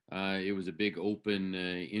so it was a big open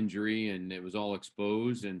injury, and it was all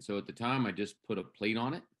exposed. And so at the time, I just put a plate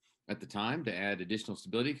on it at the time to add additional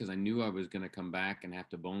stability, because I knew I was going to come back and have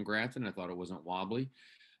to bone graft it, and I thought it wasn't wobbly.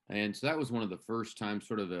 And so that was one of the first times,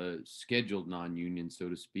 sort of a scheduled non-union, so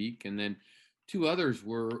to speak. And then two others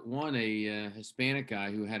were, one, a Hispanic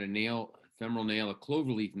guy who had a femoral nail, a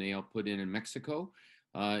cloverleaf nail put in Mexico,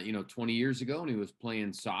 20 years ago, and he was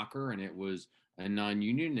playing soccer, and it was a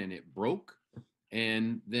non-union, and it broke.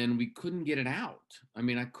 And then we couldn't get it out. I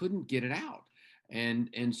mean, I couldn't get it out.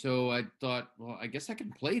 And so I thought, well, I guess I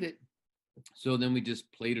can plate it. So then we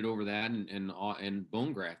just plated over that and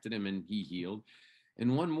bone grafted him, and he healed.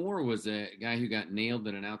 And one more was a guy who got nailed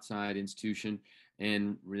at an outside institution,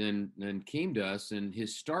 and then came to us, and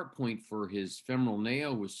his start point for his femoral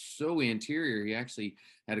nail was so anterior, he actually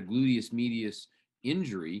had a gluteus medius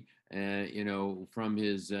injury, from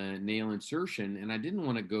his nail insertion. And I didn't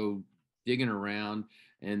want to go digging around,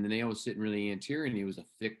 and the nail was sitting really anterior, and he was a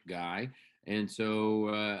thick guy. And so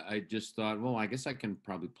I just thought, well, I guess I can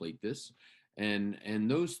probably plate this. And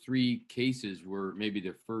those three cases were maybe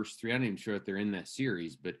the first three. I'm not even sure if they're in that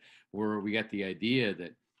series, but where we got the idea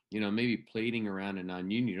that, maybe plating around a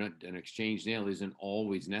non-union, an exchange nail, isn't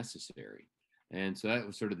always necessary. And so that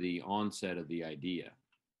was sort of the onset of the idea.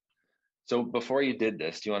 So before you did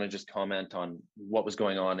this, do you want to just comment on what was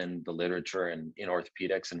going on in the literature and in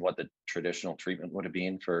orthopedics, and what the traditional treatment would have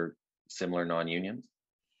been for similar non-unions?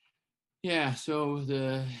 Yeah, so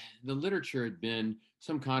the literature had been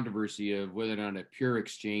some controversy of whether or not a pure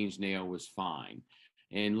exchange nail was fine.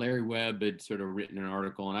 And Larry Webb had sort of written an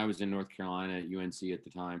article, and I was in North Carolina at UNC at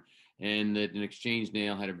the time, and that an exchange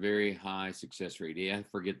nail had a very high success rate. I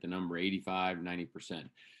forget the number, 85, 90%.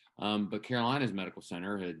 But Carolina's Medical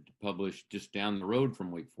Center had published just down the road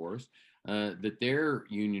from Wake Forest that their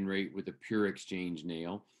union rate with a pure exchange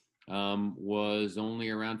nail was only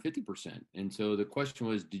around 50%. And so the question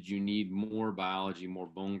was, did you need more biology, more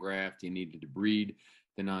bone graft? You needed to breed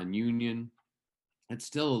the non-union. It's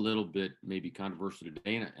still a little bit maybe controversial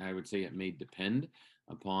today, and I would say it may depend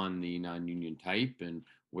upon the non-union type and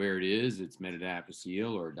where it is. It's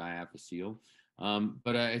metaphyseal or diaphyseal.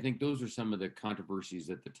 But I think those are some of the controversies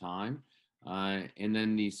at the time. And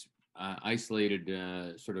then these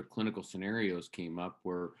isolated sort of clinical scenarios came up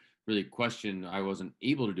where really questioned, I wasn't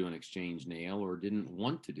able to do an exchange nail or didn't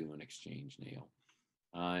want to do an exchange nail.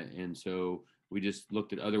 And so we just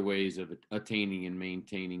looked at other ways of attaining and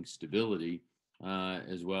maintaining stability,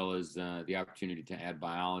 as well as the opportunity to add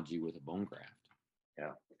biology with a bone graft.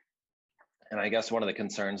 Yeah. And I guess one of the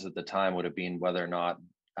concerns at the time would have been whether or not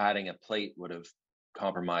adding a plate would have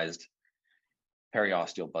compromised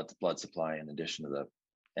periosteal blood supply in addition to the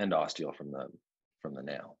endosteal from the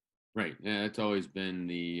nail. Right. Yeah, it's always been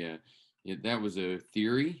that was a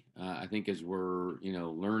theory. I think as we're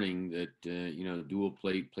learning that dual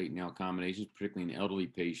plate nail combinations, particularly in elderly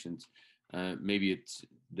patients, maybe it's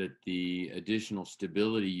that the additional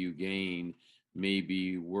stability you gain may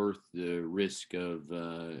be worth the risk of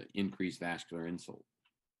increased vascular insult.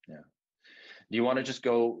 Yeah. Do you want to just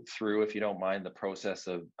go through, if you don't mind, the process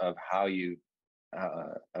of how you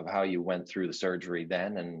of how you went through the surgery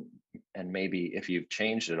then, and maybe if you've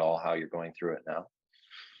changed at all, how you're going through it now.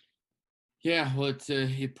 Yeah, well,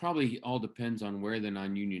 it probably all depends on where the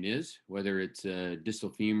non-union is, whether it's a distal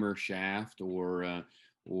femur shaft or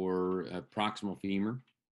proximal femur,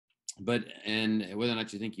 and whether or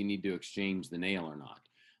not you think you need to exchange the nail or not.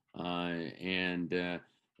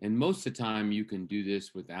 And most of the time you can do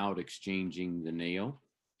this without exchanging the nail.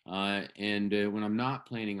 When I'm not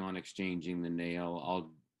planning on exchanging the nail,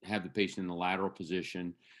 I'll have the patient in the lateral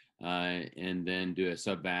position and then do a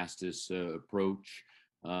subvastus approach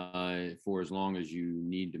for as long as you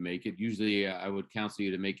need to make it. Usually I would counsel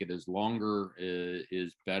you to make it as longer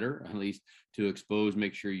is better, at least to expose,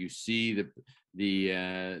 make sure you see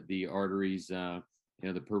the arteries, the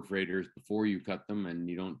perforators before you cut them, and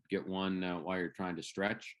you don't get one while you're trying to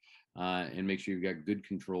stretch, and make sure you've got good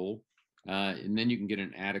control. And then you can get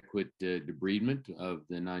an adequate debridement of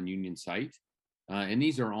the non-union site. And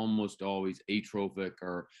these are almost always atrophic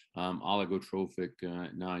or oligotrophic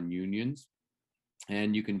non-unions.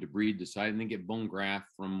 And you can debride the site and then get bone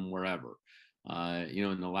graft from wherever.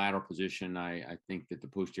 In the lateral position, I think that the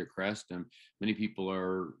posterior crest, many people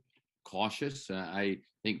are cautious. I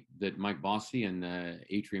think that Mike Bossy and the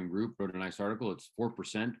Atrium Group wrote a nice article. It's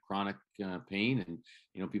 4% chronic pain,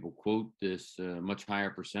 and people quote this much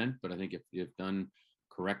higher percent. But I think if done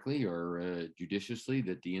correctly or judiciously,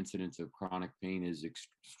 that the incidence of chronic pain is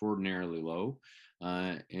extraordinarily low,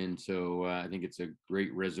 and so I think it's a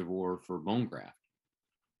great reservoir for bone graft.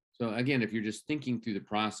 So again, if you're just thinking through the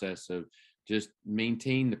process of just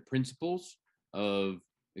maintain the principles of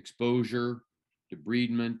exposure,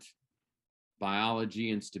 debridement,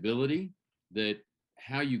 biology, and stability, that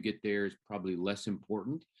how you get there is probably less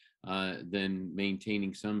important than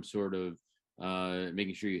maintaining some sort of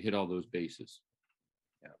making sure you hit all those bases.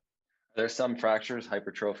 Yeah. There's some fractures,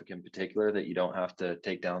 hypertrophic in particular, that you don't have to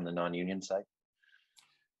take down the non-union site.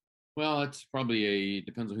 Well, it's probably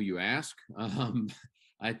depends on who you ask.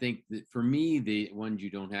 I think that for me, the ones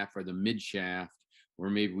you don't have are the mid shaft,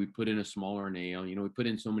 where maybe we put in a smaller nail. We put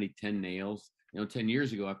in so many 10 nails. 10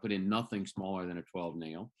 years ago, I put in nothing smaller than a 12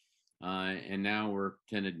 nail. And now we're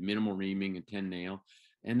 10 minimal reaming and 10 nail.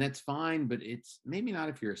 And that's fine, but it's maybe not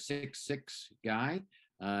if you're a 6'6" guy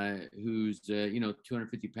who's,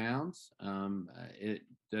 250 pounds. I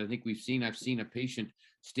think I've seen a patient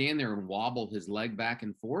stand there and wobble his leg back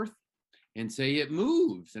and forth and say it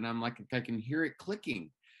moves. And I'm like, I can hear it clicking.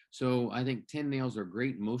 So I think 10 nails are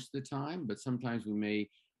great most of the time, but sometimes we may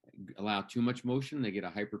allow too much motion. They get a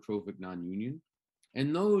hypertrophic non-union.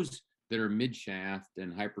 And those that are mid-shaft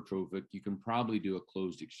and hypertrophic, you can probably do a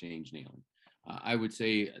closed exchange nailing. I would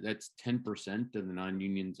say that's 10% of the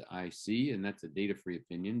non-unions I see, and that's a data-free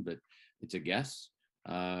opinion, but it's a guess,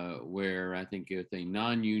 where I think with a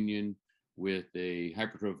non-union with a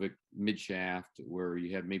hypertrophic mid-shaft where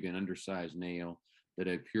you have maybe an undersized nail, that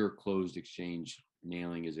a pure closed exchange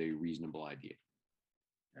nailing is a reasonable idea.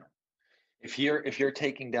 If you're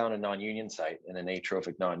taking down a non-union site in an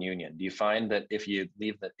atrophic non-union, do you find that if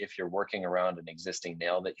you're working around an existing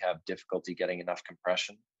nail, that you have difficulty getting enough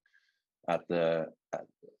compression at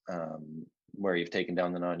where you've taken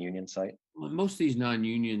down the non-union site? Well, most of these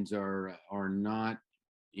non-unions are not,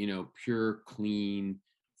 pure clean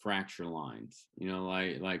fracture lines,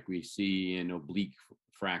 like we see in oblique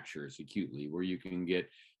fractures acutely, where you can get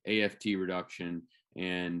AFT reduction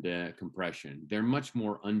and compression. They're much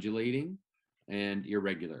more undulating and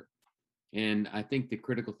irregular. And I think the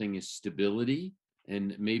critical thing is stability,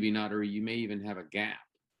 and maybe not, or you may even have a gap,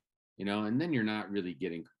 and then you're not really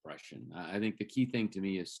getting compression. I think the key thing to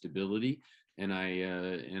me is stability, and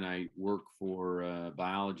I work for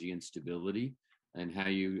biology and stability and how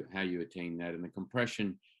you attain that. And the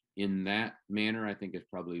compression in that manner, I think, is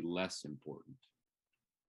probably less important.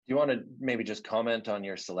 Do you want to maybe just comment on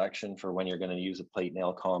your selection for when you're going to use a plate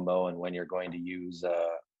nail combo and when you're going to use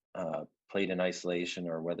plate in isolation,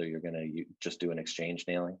 or whether you're going to just do an exchange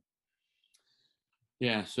nailing?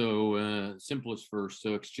 Yeah, so simplest first.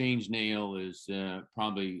 So exchange nail is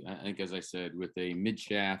probably, I think, as I said, with a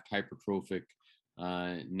mid-shaft hypertrophic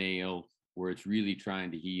nail where it's really trying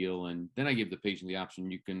to heal. And then I give the patient the option.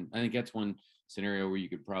 I think that's one scenario where you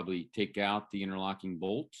could probably take out the interlocking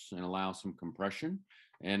bolts and allow some compression.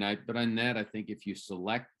 But on that, I think if you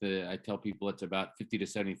select I tell people it's about 50 to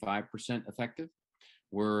 75% effective,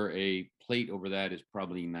 where a plate over that is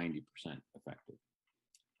probably 90% effective.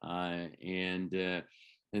 And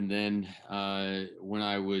then when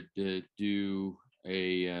I would do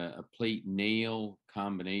a plate nail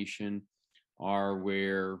combination are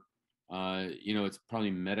where, it's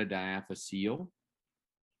probably metadiaphyseal,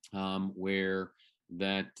 where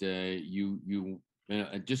that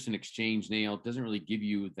just an exchange nail doesn't really give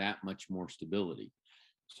you that much more stability.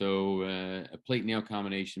 So a plate nail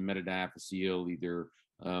combination, metadiaphyseal, either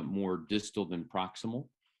more distal than proximal,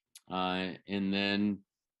 and then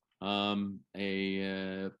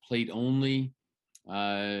a plate only.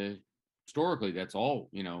 Historically, that's all,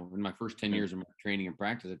 in my first 10 years of my training and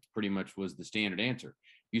practice, it pretty much was the standard answer.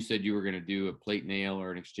 You said you were going to do a plate nail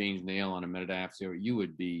or an exchange nail on a metadiaphyseal, you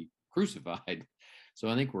would be crucified. So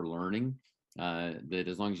I think we're learning that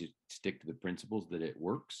as long as you stick to the principles, that it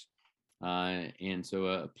works. And so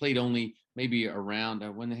a plate only, maybe around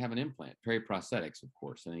when they have an implant. Periprosthetics, of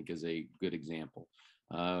course, I think is a good example,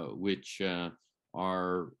 which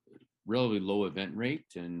are relatively low event rate,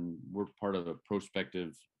 and we're part of a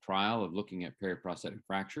prospective trial of looking at periprosthetic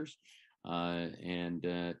fractures, and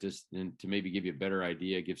to maybe give you a better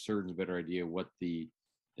idea, give surgeons a better idea what the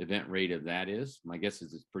event rate of that is. My guess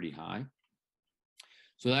is it's pretty high.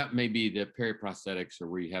 So that may be the periprosthetics, or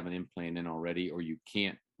where you have an implant in already, or you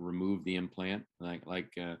can't remove the implant,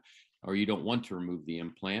 or you don't want to remove the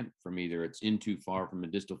implant from either it's in too far from a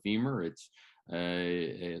distal femur, it's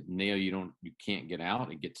a nail you can't get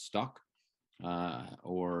out, it gets stuck,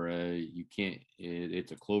 or you can't.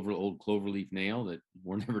 It's a old cloverleaf nail that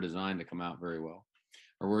were never designed to come out very well,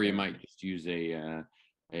 or where you might just use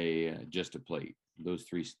just a plate. Those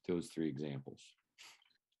three examples.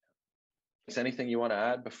 Is anything you want to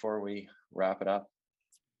add before we wrap it up?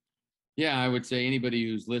 Yeah, I would say anybody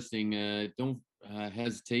who's listening, don't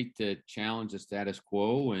hesitate to challenge the status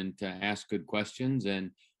quo and to ask good questions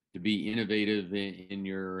and to be innovative in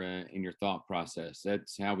your thought process.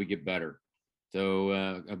 That's how we get better.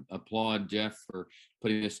 So applaud Jeff for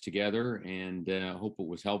putting this together, and hope it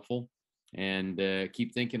was helpful. And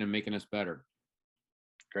keep thinking and making us better.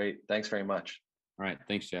 Great. Thanks very much. All right.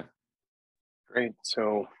 Thanks, Jeff. Great.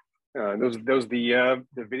 So those the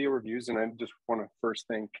video reviews, and I just want to first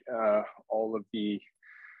thank all of the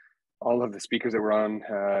speakers that were on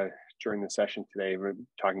during the session today. We're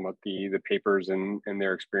talking about the papers and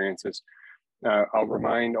their experiences. I'll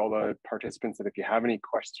remind all the participants that if you have any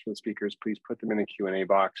questions for the speakers, please put them in the Q&A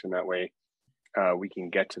box, and that way we can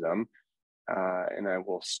get to them. And I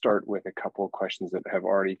will start with a couple of questions that have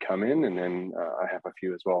already come in, and then I have a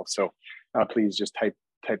few as well. So please just type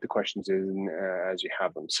the questions in as you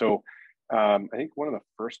have them. So I think one of the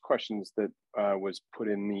first questions that was put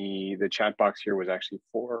in the chat box here was actually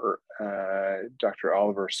for Dr.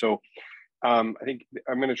 Oliver. So I think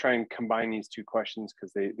I'm going to try and combine these two questions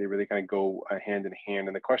because they really kind of go hand in hand.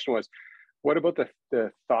 And the question was, what about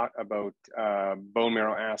the thought about bone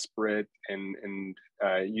marrow aspirate and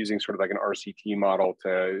using sort of like an RCT model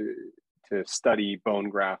to study bone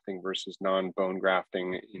grafting versus non-bone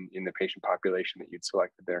grafting in the patient population that you'd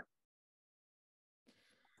selected there?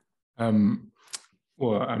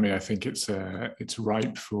 Well, I mean, I think it's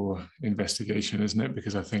ripe for investigation, isn't it?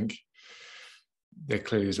 Because I think there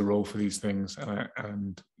clearly is a role for these things,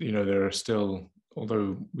 and there are still,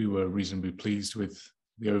 although we were reasonably pleased with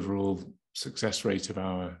the overall success rate of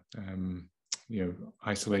our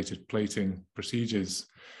isolated plating procedures,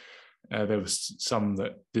 there was some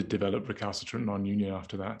that did develop recalcitrant non-union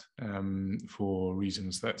after that, for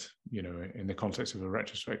reasons that in the context of a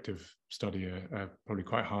retrospective study are probably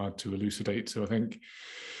quite hard to elucidate. So I think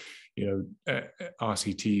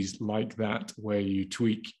RCTs like that, where you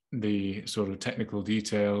tweak the sort of technical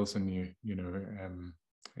details and you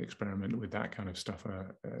experiment with that kind of stuff,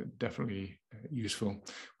 are definitely useful.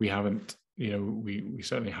 We haven't, we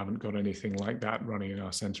certainly haven't got anything like that running in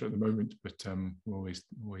our center at the moment, but we're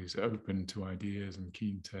always open to ideas and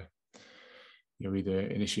keen to either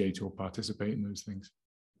initiate or participate in those things.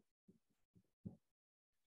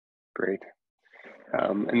 Great.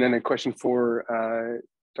 And then a question for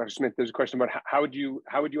Dr. Smith. There's a question about how would you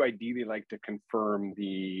ideally like to confirm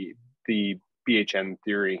the BHN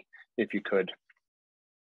theory if you could?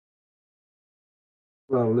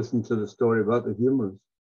 Well, listen to the story about the humorous.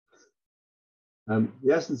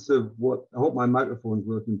 The essence of what, I hope my microphone's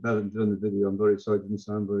working better during the video. I'm very sorry, it didn't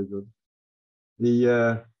sound very good.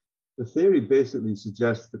 The theory basically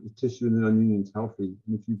suggests that the tissue in the non-union is healthy,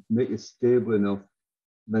 and if you make it stable enough,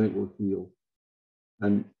 then it will heal.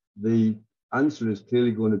 And the answer is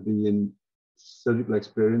clearly going to be in surgical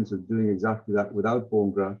experience of doing exactly that without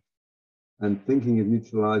bone graft and thinking of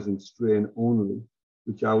neutralizing strain only,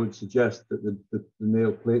 which I would suggest that the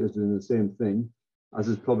nail plate is doing the same thing, as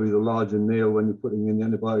is probably the larger nail when you're putting in the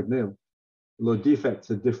antibiotic nail. Although defects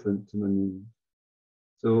are different to non-union.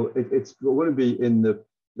 So it's going to be in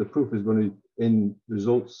the proof is going to be in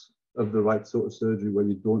results of the right sort of surgery where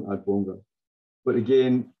you don't add bone graft. But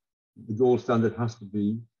again, the gold standard has to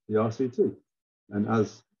be the RCT. And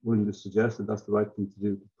as William just suggested, that's the right thing to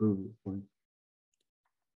do to prove this point.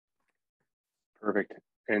 Perfect.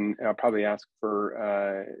 And I'll probably ask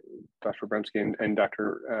for Dr. Obremski and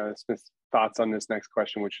Dr. Smith's thoughts on this next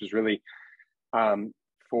question, which is really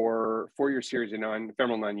for your series on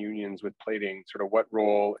femoral non-unions with plating, sort of what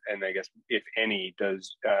role, and I guess if any,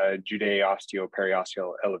 does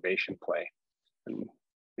judeo-osteo-periosteal elevation play? And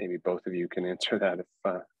maybe both of you can answer that if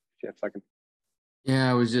you have a second. Yeah,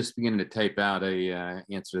 I was just beginning to type out a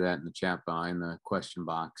answer to that in the chat behind the question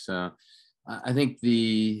box. I think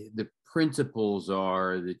the principles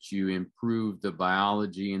are that you improve the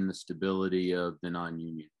biology and the stability of the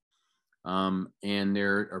non-union. And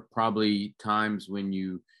there are probably times when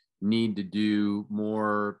you need to do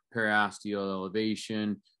more periosteal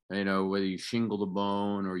elevation, you know, whether you shingle the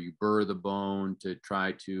bone or you burr the bone to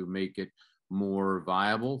try to make it more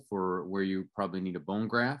viable for where you probably need a bone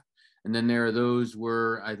graft. And then there are those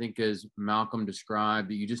where I think, as Malcolm described,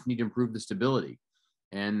 that you just need to improve the stability.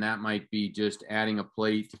 And that might be just adding a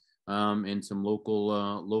plate and some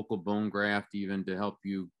local bone graft even to help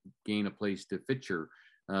you gain a place to fit your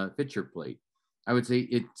plate. I would say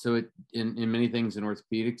in many things in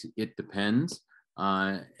orthopedics, it depends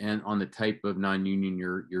and on the type of non-union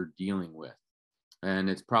you're dealing with. And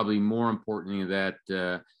it's probably more importantly that,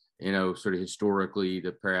 you know, sort of historically,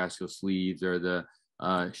 the periosteal sleeves or the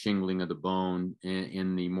shingling of the bone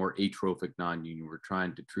in the more atrophic non-union. We're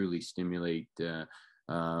trying to truly stimulate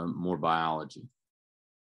more biology.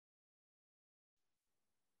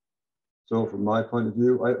 So from my point of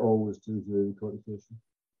view, I always do decortication.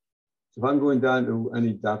 So if I'm going down to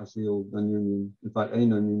any daphyseal non-union, in fact, any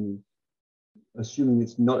non-union, assuming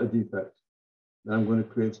it's not a defect, then I'm going to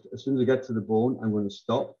create, as soon as I get to the bone, I'm going to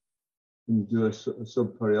stop and do a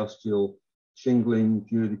subperiosteal shingling,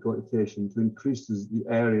 decortication to increase the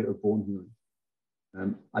area of bone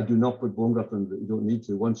healing. I do not put bone graft under it. You don't need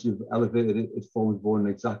to. Once you've elevated it, it forms bone in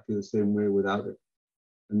exactly the same way without it.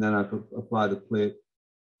 And then I apply the plate,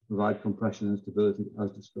 provide compression and stability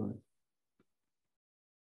as described.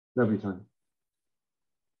 Every time.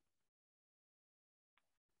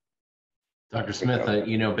 Dr. Smith,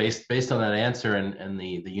 you know, based on that answer and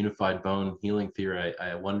the unified bone healing theory,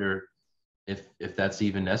 I wonder if that's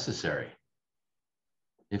even necessary.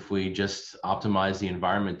 If we just optimize the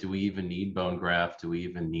environment, do we even need bone graft? Do we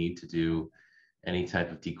even need to do any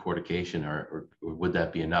type of decortication, or would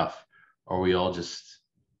that be enough? Or are we all just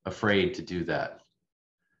afraid to do that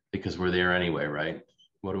because we're there anyway, right?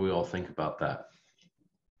 What do we all think about that?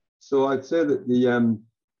 So I'd say that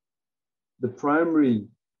the primary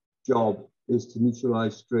job is to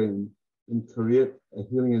neutralize strain and create a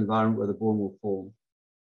healing environment where the bone will form.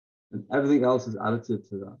 And everything else is additive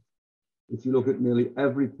to that. If you look at nearly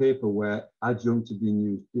every paper where adjuncts are being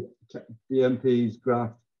used, BMPs,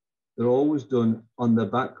 graft, they're always done on the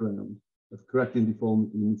background of correcting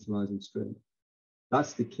deformity and neutralizing strain.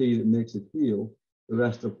 That's the key that makes it heal. The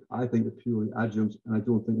rest of, I think, are purely adjuncts, and I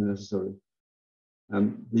don't think they're necessary.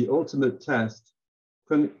 The ultimate test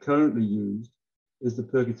currently used is the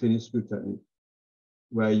percutaneous screw technique,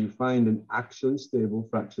 where you find an actually stable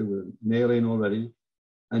fracture with a nail in already,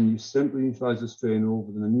 and you simply neutralize the strain over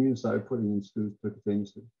the non-union side, putting in screws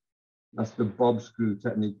percutaneously. That's the Bob screw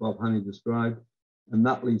technique Bob Haney described, and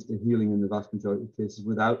that leads to healing in the vast majority of cases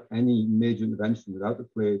without any major intervention, without the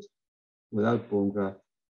plate, without bone graft,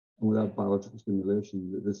 and without biological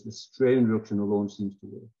stimulation. The strain reduction alone seems to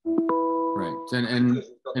work. Right, and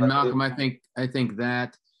Malcolm, I think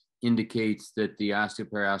that indicates that the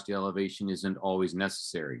osteoperiosteal elevation isn't always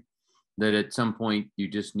necessary. That at some point you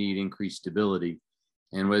just need increased stability,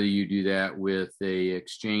 and whether you do that with a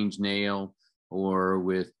exchange nail or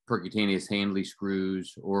with percutaneous Handley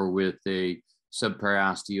screws or with a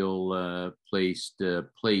subperiosteal placed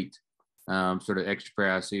plate, sort of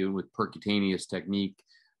extraperiosteal with percutaneous technique,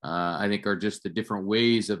 I think are just the different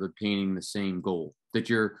ways of obtaining the same goal. That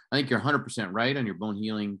I think you're 100% right on your bone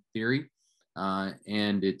healing theory,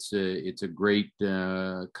 and it's a great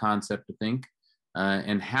concept to think,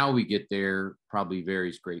 and how we get there probably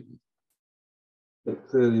varies greatly. It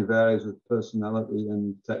clearly varies with personality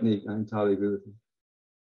and technique. I entirely agree with you.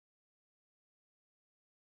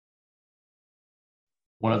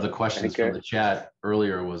 One of the questions from the chat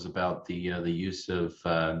earlier was about the use of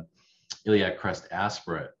iliac crest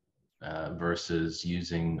aspirate versus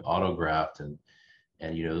using autograft, and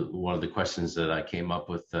you know, one of the questions that I came up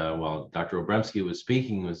with while Dr. Obremski was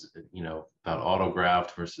speaking was, you know, about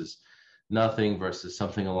autograft versus nothing versus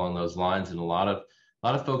something along those lines, and a lot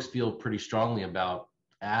of folks feel pretty strongly about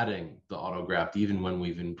adding the autograft even when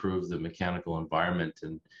we've improved the mechanical environment.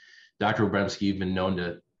 And Dr. Obremski, you've been known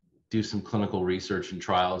to do some clinical research and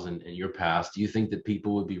trials in your past, do you think that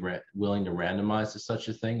people would be willing to randomize to such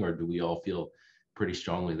a thing, or do we all feel pretty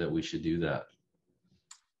strongly that we should do that?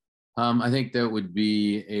 I think that would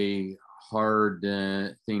be a hard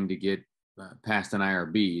thing to get past an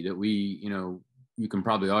IRB. That you can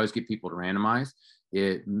probably always get people to randomize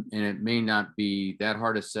it, and it may not be that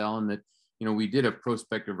hard to sell. And that, we did a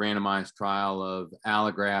prospective randomized trial of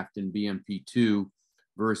allograft in BMP2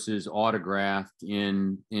 versus autograft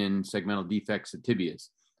in segmental defects of tibias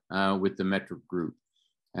with the metric group.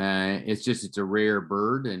 It's a rare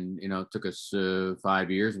bird, and it took us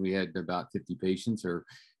 5 years. We had about 50 patients or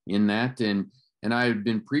in that, and I had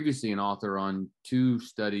been previously an author on 2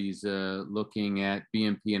 studies looking at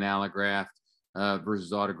BMP and allograft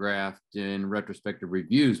versus autograft in retrospective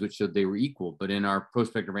reviews, which showed they were equal. But in our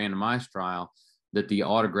prospective randomized trial, that the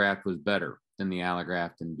autograft was better than the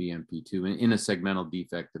allograft in BMP2 in a segmental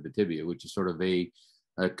defect of the tibia, which is sort of a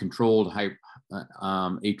controlled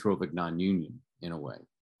atrophic non-union in a way.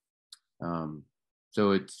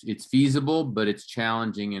 So it's feasible, but it's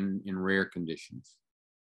challenging in rare conditions.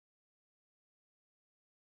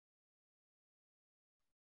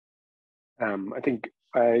 I think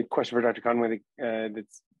a question for Dr. Conway that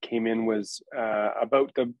came in was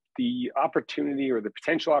about the opportunity or the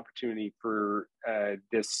potential opportunity for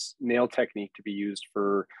this nail technique to be used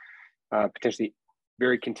for potentially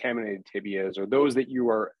very contaminated tibias, or those that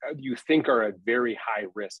you think are at very high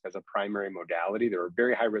risk as a primary modality. They're a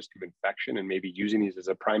very high risk of infection, and maybe using these as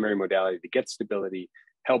a primary modality to get stability,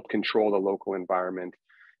 help control the local environment,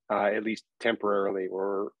 at least temporarily,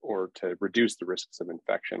 or to reduce the risks of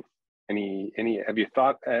infection. Have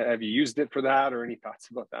you used it for that, or any thoughts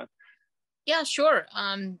about that? Yeah, sure.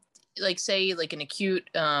 Say an acute,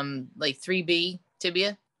 3B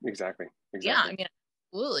tibia. Exactly. Yeah, I mean,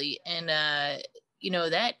 absolutely. And, I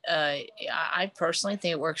personally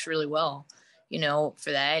think it works really well,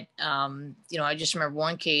 for that. I just remember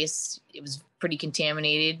one case, it was pretty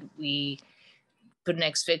contaminated. We put an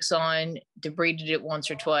X-Fix on, debrided it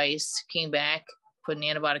once or twice, came back, put an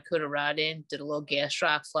antibiotic coated rod in, did a little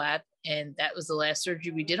gastroc flap, and that was the last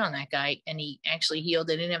surgery we did on that guy. And he actually healed.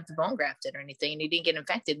 They didn't have the bone grafted or anything, and he didn't get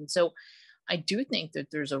infected. And so I do think that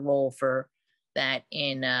there's a role for that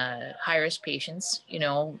in high-risk patients,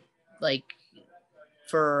 like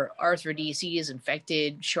for arthrodcs,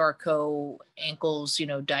 infected, Charcot, ankles,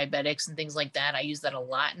 diabetics and things like that. I use that a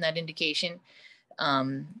lot in that indication.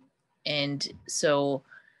 And so,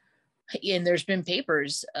 and there's been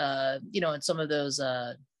papers, in some of those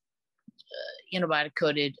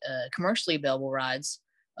antibiotic-coated commercially available rods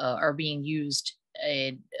are being used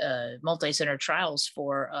in multi-center trials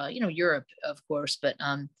for, Europe, of course, but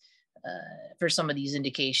for some of these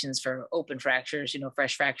indications for open fractures,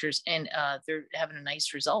 fresh fractures, and they're having a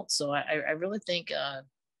nice result. So I really think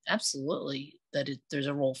absolutely that there's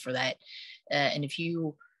a role for that. And if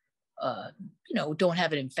you don't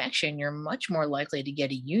have an infection, you're much more likely to get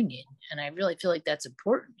a union. And I really feel like that's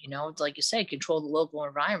important. It's like you said, control the local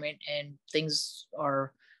environment and things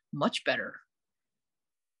are much better.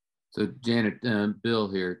 So Janet, Bill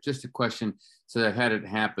here, just a question. So I had it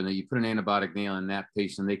happen that you put an antibiotic nail in that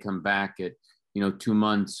patient, they come back at, 2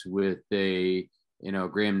 months with a,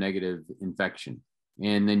 gram-negative infection.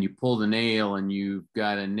 And then you pull the nail and you've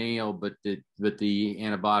got a nail, but the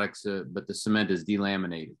antibiotics, but the cement is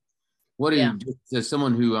delaminated. What do you do as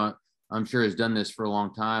someone who I'm sure has done this for a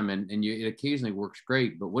long time, and it occasionally works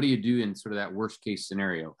great, but what do you do in sort of that worst case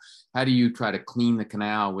scenario? How do you try to clean the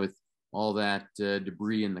canal with all that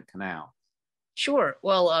debris in the canal? Sure.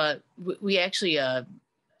 Well, we actually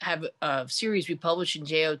have a series we published in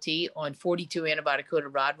JOT on 42 antibiotic-coated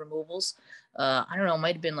rod removals. I don't know, it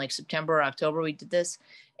might have been like September or October we did this.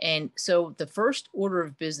 And so the first order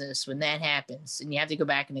of business when that happens, and you have to go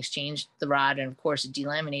back and exchange the rod, and of course it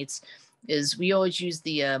delaminates, is we always use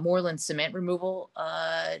the Moreland cement removal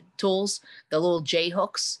tools, the little J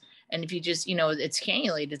hooks. And if you just, it's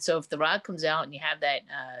cannulated. So if the rod comes out and you have that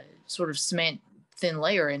sort of cement thin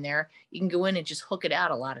layer in there, you can go in and just hook it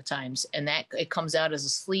out a lot of times. And that it comes out as a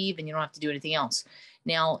sleeve and you don't have to do anything else.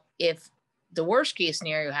 Now, if the worst case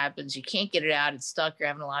scenario happens, you can't get it out, it's stuck, you're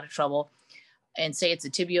having a lot of trouble, and say it's a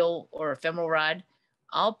tibial or a femoral rod,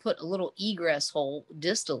 I'll put a little egress hole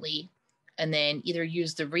distally and then either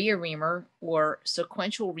use the reamer or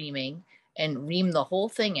sequential reaming and ream the whole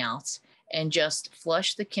thing out and just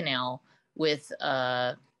flush the canal with,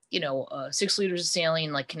 6 liters of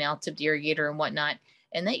saline, like canal tipped irrigator and whatnot.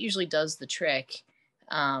 And that usually does the trick.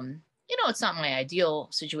 It's not my ideal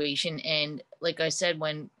situation. And like I said,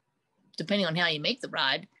 depending on how you make the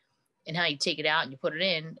rod and how you take it out and you put it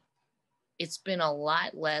in, it's been a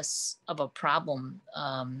lot less of a problem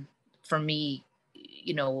for me,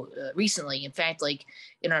 recently. In fact, like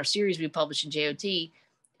in our series we published in JOT,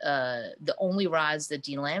 the only rods that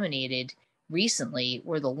delaminated recently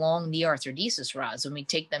were the long knee arthrodesis rods. When we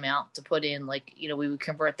take them out to put in, like, we would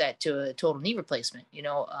convert that to a total knee replacement,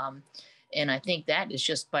 and I think that is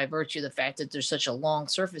just by virtue of the fact that there's such a long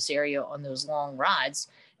surface area on those long rods,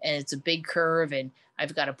 and it's a big curve, and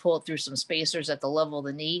I've got to pull it through some spacers at the level of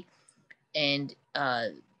the knee. And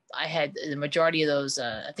I had the majority of those,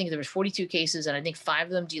 I think there was 42 cases, and I think 5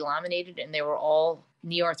 of them delaminated, and they were all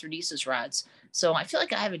knee arthrodesis rods. So I feel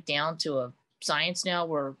like I have it down to a science now.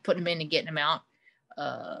 We're putting them in and getting them out.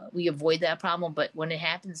 We avoid that problem, but when it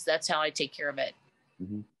happens, that's how I take care of it.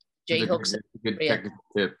 Mm-hmm. Jay Hooks. Good technical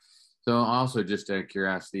tip. So also, just out of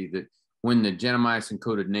curiosity, that when the gentamicin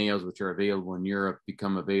coated nails, which are available in Europe,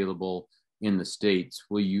 become available in the States,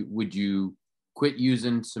 would you quit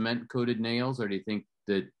using cement coated nails, or do you think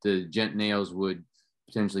that the gent nails would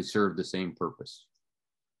potentially serve the same purpose?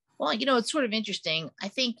 Well, it's sort of interesting. I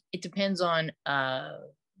think it depends on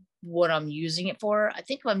what I'm using it for. I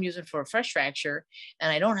think if I'm using it for a fresh fracture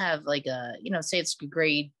and I don't have like a, say it's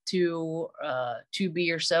grade 2,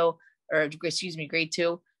 2B or so, or excuse me, grade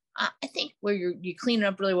 2, I think where you clean it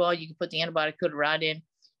up really well, you can put the antibiotic coated rod in,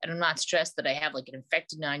 and I'm not stressed that I have like an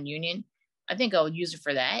infected non-union. I think I would use it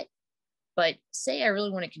for that. But say I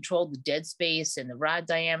really want to control the dead space and the rod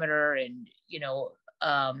diameter, and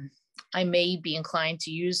I may be inclined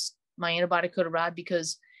to use my antibiotic coated rod,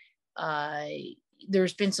 because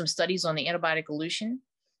there's been some studies on the antibiotic elution,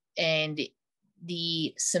 and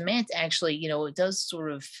the cement actually, it does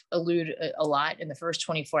sort of elute a lot in the first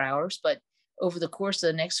 24 hours, but over the course of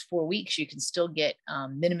the next 4 weeks, you can still get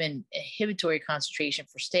minimum inhibitory concentration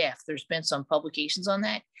for staph. There's been some publications on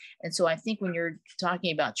that. And so I think when you're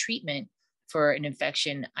talking about treatment for an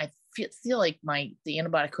infection, I feel like the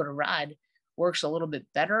antibiotic coated rod works a little bit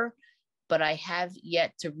better, but I have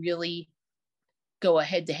yet to really go a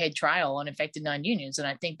head-to-head trial on infected non-unions. And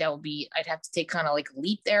I think that would be, I'd have to take kind of like a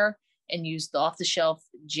leap there and use the off-the-shelf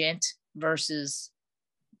gent versus,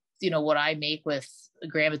 what I make with a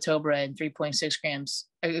gram of Tobra and 3.6 grams,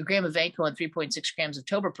 a gram of Vanco and 3.6 grams of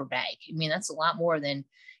Tobra per bag. I mean, that's a lot more than,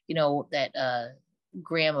 that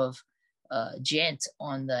gram of gent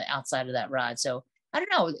on the outside of that rod. So I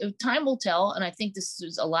don't know, time will tell. And I think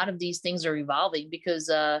a lot of these things are evolving because,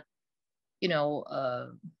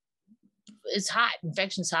 it's hot,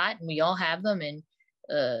 infection's hot, and we all have them, and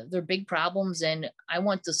they're big problems. And I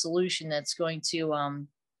want the solution that's going to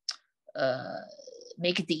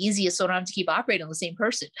make it the easiest, so I don't have to keep operating on the same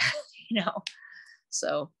person,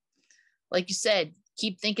 So like you said,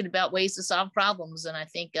 keep thinking about ways to solve problems. And I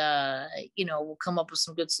think, we'll come up with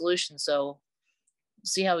some good solutions. So we'll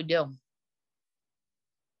see how we do.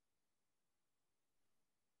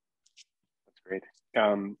 That's great.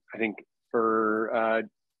 I think for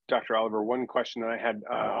Dr. Oliver, one question that I had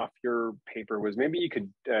off your paper was maybe you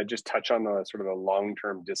could just touch on the sort of the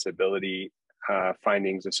long-term disability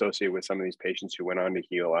findings associated with some of these patients who went on to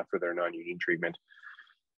heal after their non-union treatment,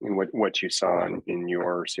 and what you saw in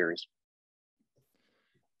your series.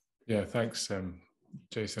 Yeah, thanks,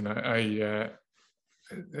 Jason. I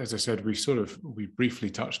as I said, we briefly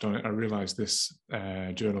touched on it. I realized this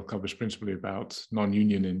journal covers principally about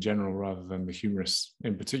non-union in general rather than the humerus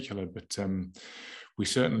in particular, but we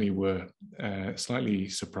certainly were slightly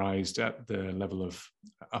surprised at the level of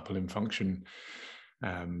upper limb function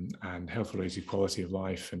and health-related quality of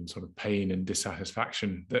life and sort of pain and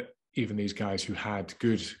dissatisfaction that even these guys who had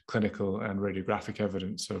good clinical and radiographic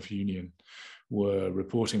evidence of union were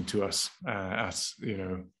reporting to us at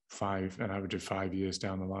an average of 5 years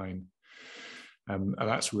down the line. And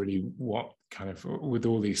that's really what kind of, with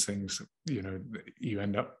all these things, you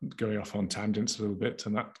end up going off on tangents a little bit,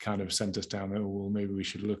 and that kind of sent us down there. Well, maybe we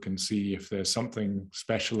should look and see if there's something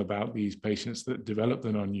special about these patients that develop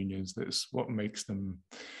the non-unions. That's what makes them,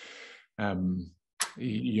 have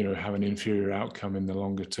an inferior outcome in the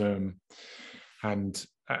longer term. And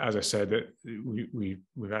as I said,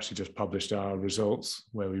 we've actually just published our results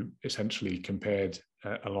where we essentially compared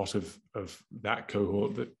a lot of that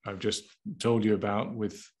cohort that I've just told you about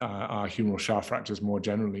with our humeral shaft fractures more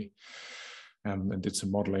generally, and did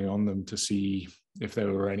some modeling on them to see if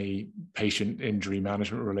there were any patient injury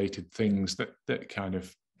management related things that kind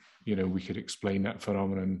of, we could explain that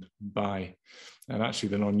phenomenon by. And actually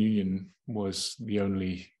the non-union was the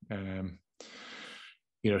only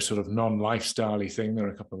sort of non-lifestyle-y thing. There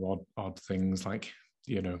are a couple of odd things like,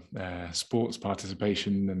 sports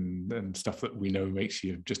participation and stuff that we know makes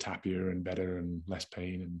you just happier and better and less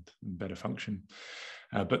pain and better function.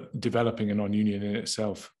 But developing a non-union in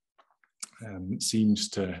itself seems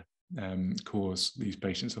to cause these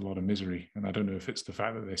patients a lot of misery. And I don't know if it's the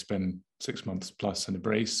fact that they spend 6 months plus in a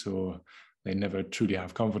brace, or they never truly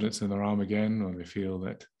have confidence in their arm again, or they feel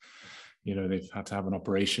that, you know, they've had to have an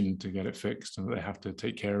operation to get it fixed and they have to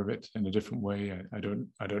take care of it in a different way. I don't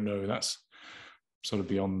know. That's sort of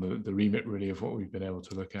beyond the remit really of what we've been able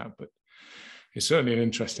to look at, but it's certainly an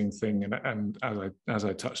interesting thing. And as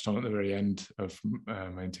I touched on at the very end of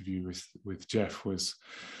my interview with Jeff was,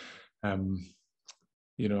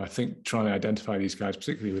 you know, I think trying to identify these guys,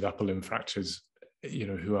 particularly with upper limb fractures, you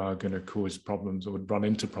know, who are going to cause problems or run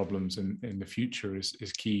into problems in the future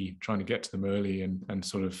is key. Trying to get to them early and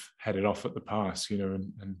sort of head it off at the pass, you know,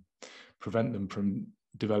 and prevent them from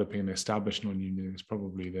developing an established non-union is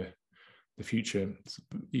probably the future.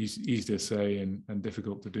 It's easy to say and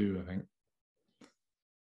difficult to do, I think.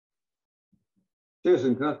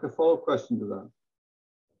 Jason, can I ask a follow-up question to that?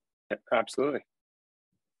 Yeah, absolutely.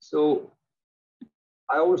 So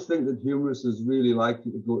I always think that humerus is really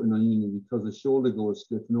likely to go to non-union because the shoulder goes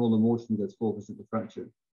stiff and all the motion gets focused at the fracture.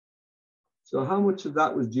 So how much of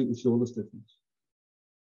that was due to shoulder stiffness?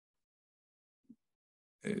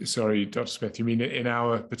 Sorry, Dr. Smith, you mean in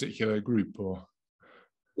our particular group, or?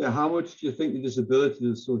 Yeah, how much do you think the disability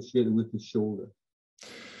is associated with the shoulder?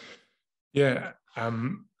 Yeah,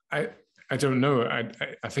 I don't know.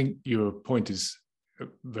 I think your point is a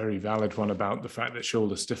very valid one about the fact that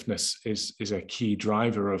shoulder stiffness is a key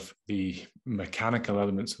driver of the mechanical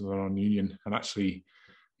elements of the non-union. And actually,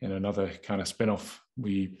 in another kind of spin-off,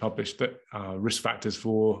 we published that risk factors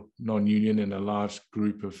for non-union in a large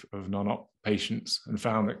group of non-op patients, and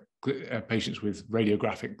found that patients with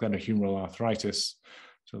radiographic glenohumeral arthritis,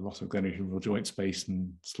 so loss of glenohumeral joint space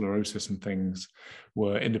and sclerosis and things,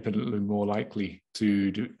 were independently more likely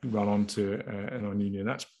to run onto a non-union.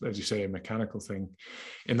 That's, as you say, a mechanical thing.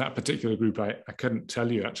 In that particular group, I couldn't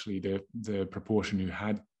tell you actually the proportion who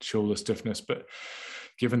had shoulder stiffness, but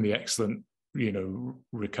given the excellent, you know,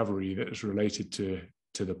 recovery that is related to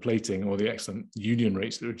the plating, or the excellent union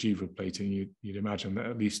rates that are achieved with plating, you'd imagine that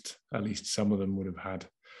at least some of them would have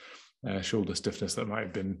had shoulder stiffness that might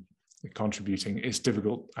have been contributing. It's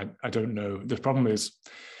difficult. I don't know. The problem is,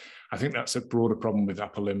 I think that's a broader problem with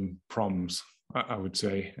upper limb proms, I would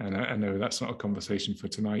say. And I know that's not a conversation for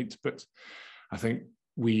tonight, but I think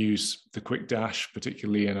we use the quick dash,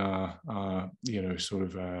 particularly in our you know, sort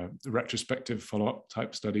of retrospective follow-up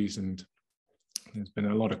type studies. And there's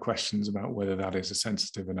been a lot of questions about whether that is a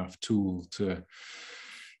sensitive enough tool to,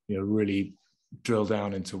 you know, really drill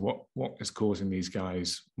down into what is causing these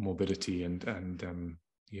guys morbidity and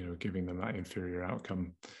you know, giving them that inferior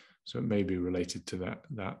outcome. So it may be related to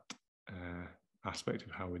that aspect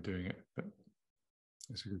of how we're doing it, but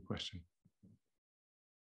it's a good question.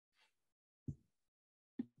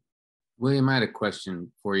 William, I had a question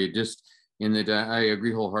for you. Just in that, I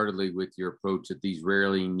agree wholeheartedly with your approach that these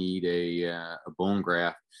rarely need a bone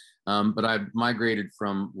graft, but I've migrated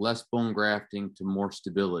from less bone grafting to more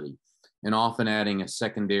stability, and often adding a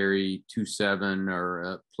secondary 2-7 or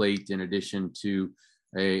a plate in addition to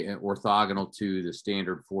a orthogonal to the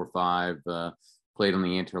standard 4-5 plate on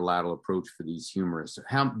the anterolateral approach for these humerus.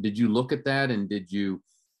 How did you look at that, and did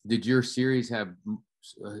your series have?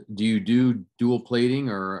 Do you do dual plating,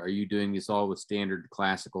 or are you doing this all with standard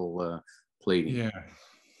classical plating? Yeah.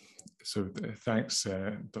 So thanks,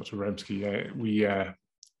 Dr. Remsky.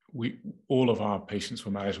 We all of our patients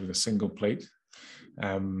were managed with a single plate.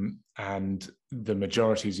 And the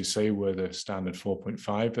majority, as you say, were the standard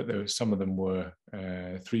 4.5, but some of them were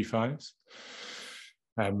 3.5s,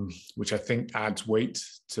 which I think adds weight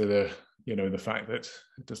to the fact that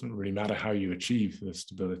it doesn't really matter how you achieve the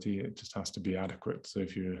stability; it just has to be adequate. So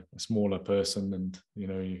if you're a smaller person and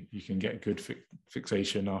you can get good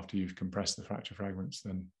fixation after you've compressed the fracture fragments,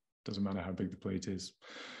 then it doesn't matter how big the plate is.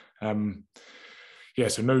 Yeah,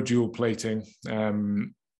 so no dual plating.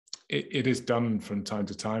 It is done from time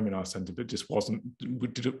to time in our center, but just wasn't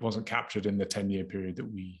captured in the 10-year period that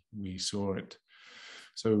we saw it.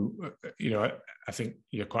 So, I think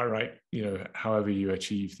you're quite right. However you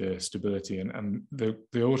achieve the stability, and the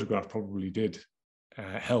autograft probably did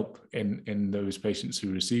help in those patients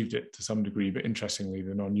who received it to some degree. But interestingly,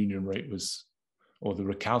 the non-union rate or the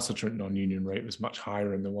recalcitrant non-union rate was much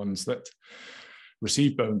higher in the ones that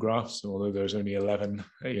received bone grafts, although there's only 11,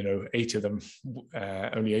 only 8 of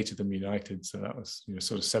them united. So that was,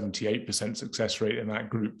 sort of 78% success rate in that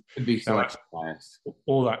group. Could be select bias.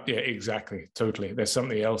 All that, yeah, exactly, totally. There's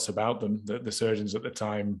something else about them that the surgeons at the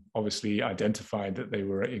time obviously identified that they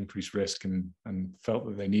were at increased risk and felt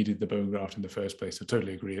that they needed the bone graft in the first place. I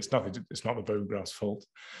totally agree. It's not the bone graft's fault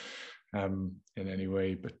in any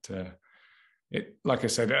way, but like I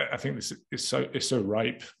said, I think this is so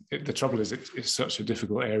ripe. The trouble is, it's such a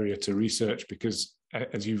difficult area to research because,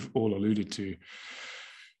 as you've all alluded to,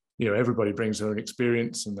 everybody brings their own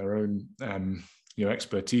experience and their own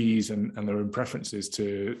expertise and their own preferences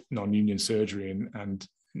to non-union surgery, and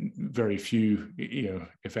very few,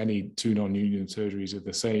 if any, two non-union surgeries are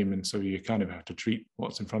the same, and so you kind of have to treat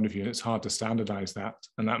what's in front of you, and it's hard to standardize that,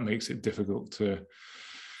 and that makes it difficult to,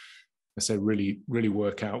 I say, really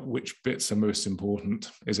work out which bits are most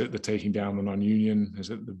important. Is it the taking down the non-union?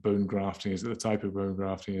 Is it the bone grafting? Is it the type of bone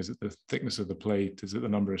grafting? Is it the thickness of the plate? Is it the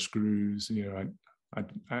number of screws?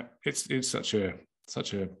 It's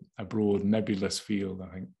such a broad, nebulous field,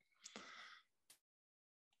 I think.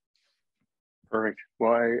 Perfect.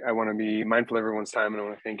 Well, I want to be mindful of everyone's time, and I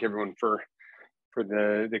want to thank everyone for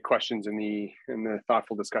the questions and the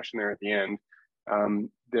thoughtful discussion there at the end.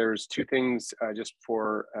 There's two things just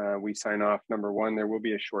before we sign off. Number one, there will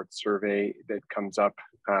be a short survey that comes up,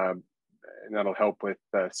 and that'll help with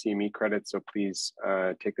CME credits. So please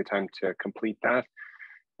take the time to complete that.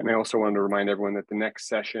 And I also wanted to remind everyone that the next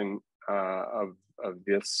session of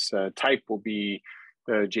this type will be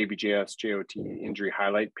the JBJS JOT injury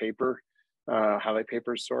highlight papers,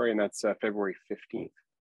 and that's February 15th.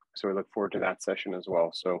 So we look forward to that session as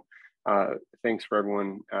well. So thanks for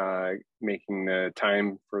everyone making the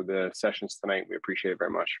time for the sessions tonight. We appreciate it very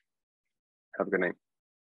much. Have a good night.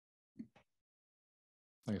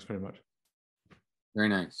 Thanks very much. Very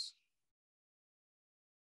nice.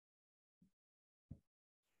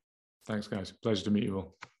 Thanks, guys. Pleasure to meet you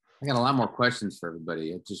all. I got a lot more questions for everybody.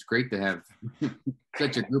 It's just great to have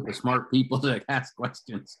such a group of smart people to ask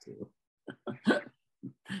questions to. I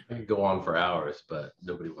could go on for hours, but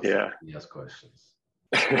nobody wants to ask questions.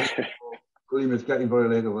 William, it's getting very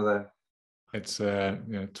late over there. It's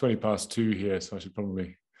 20 past 2 here, so I should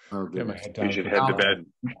probably get my head down. You should head to bed.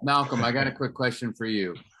 Malcolm, I got a quick question for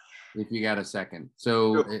you, if you got a second.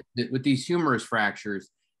 So with these humerus fractures,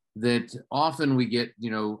 that often we get,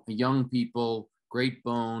 young people, great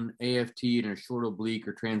bone, AFT and a short oblique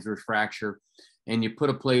or transverse fracture, and you put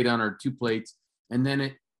a plate on or 2 plates, and then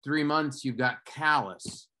at 3 months you've got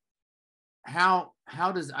callus. How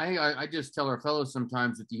does I just tell our fellows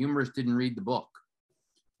sometimes that the humerus didn't read the book,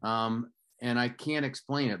 and I can't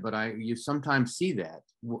explain it, but you sometimes see that.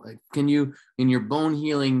 Can you, in your bone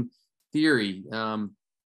healing theory,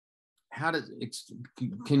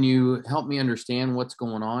 can you help me understand what's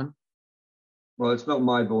going on? Well, it's not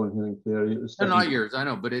my bone healing theory. Not yours, I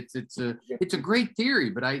know, but it's a great theory,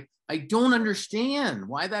 but I don't understand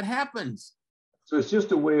why that happens. So it's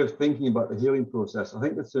just a way of thinking about the healing process. I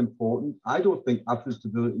think that's important. I don't think absolute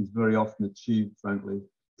stability is very often achieved, frankly.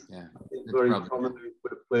 Yeah, I think very commonly we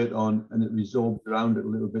put a plate on and it resorbs around it a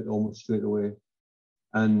little bit almost straight away.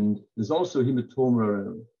 And there's also hematoma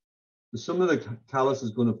around. So some of the callus is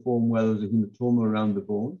going to form where there's a hematoma around the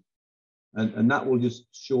bone. And that will just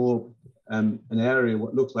show an area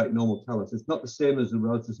what looks like normal callus. It's not the same as the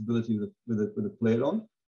relative stability with a plate on.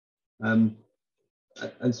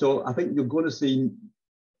 And so I think you're going to see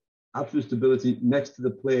absolute stability next to the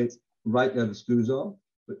plate, right where the screws are.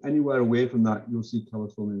 But anywhere away from that, you'll see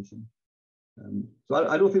callus formation. So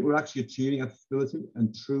I don't think we're actually achieving absolute stability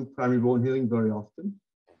and true primary bone healing very often.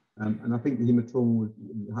 And I think the hematoma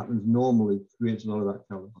that happens normally creates a lot of that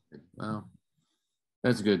callus. Wow.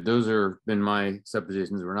 That's good. Those have been my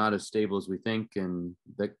suppositions. We're not as stable as we think, and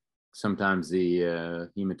that sometimes the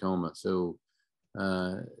hematoma. So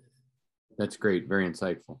that's great. Very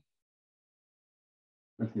insightful.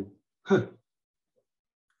 Thank you.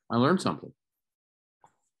 I learned something.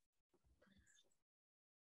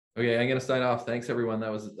 Okay, I'm gonna sign off. Thanks everyone.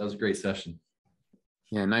 That was a great session.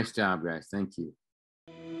 Yeah, nice job, guys. Thank you.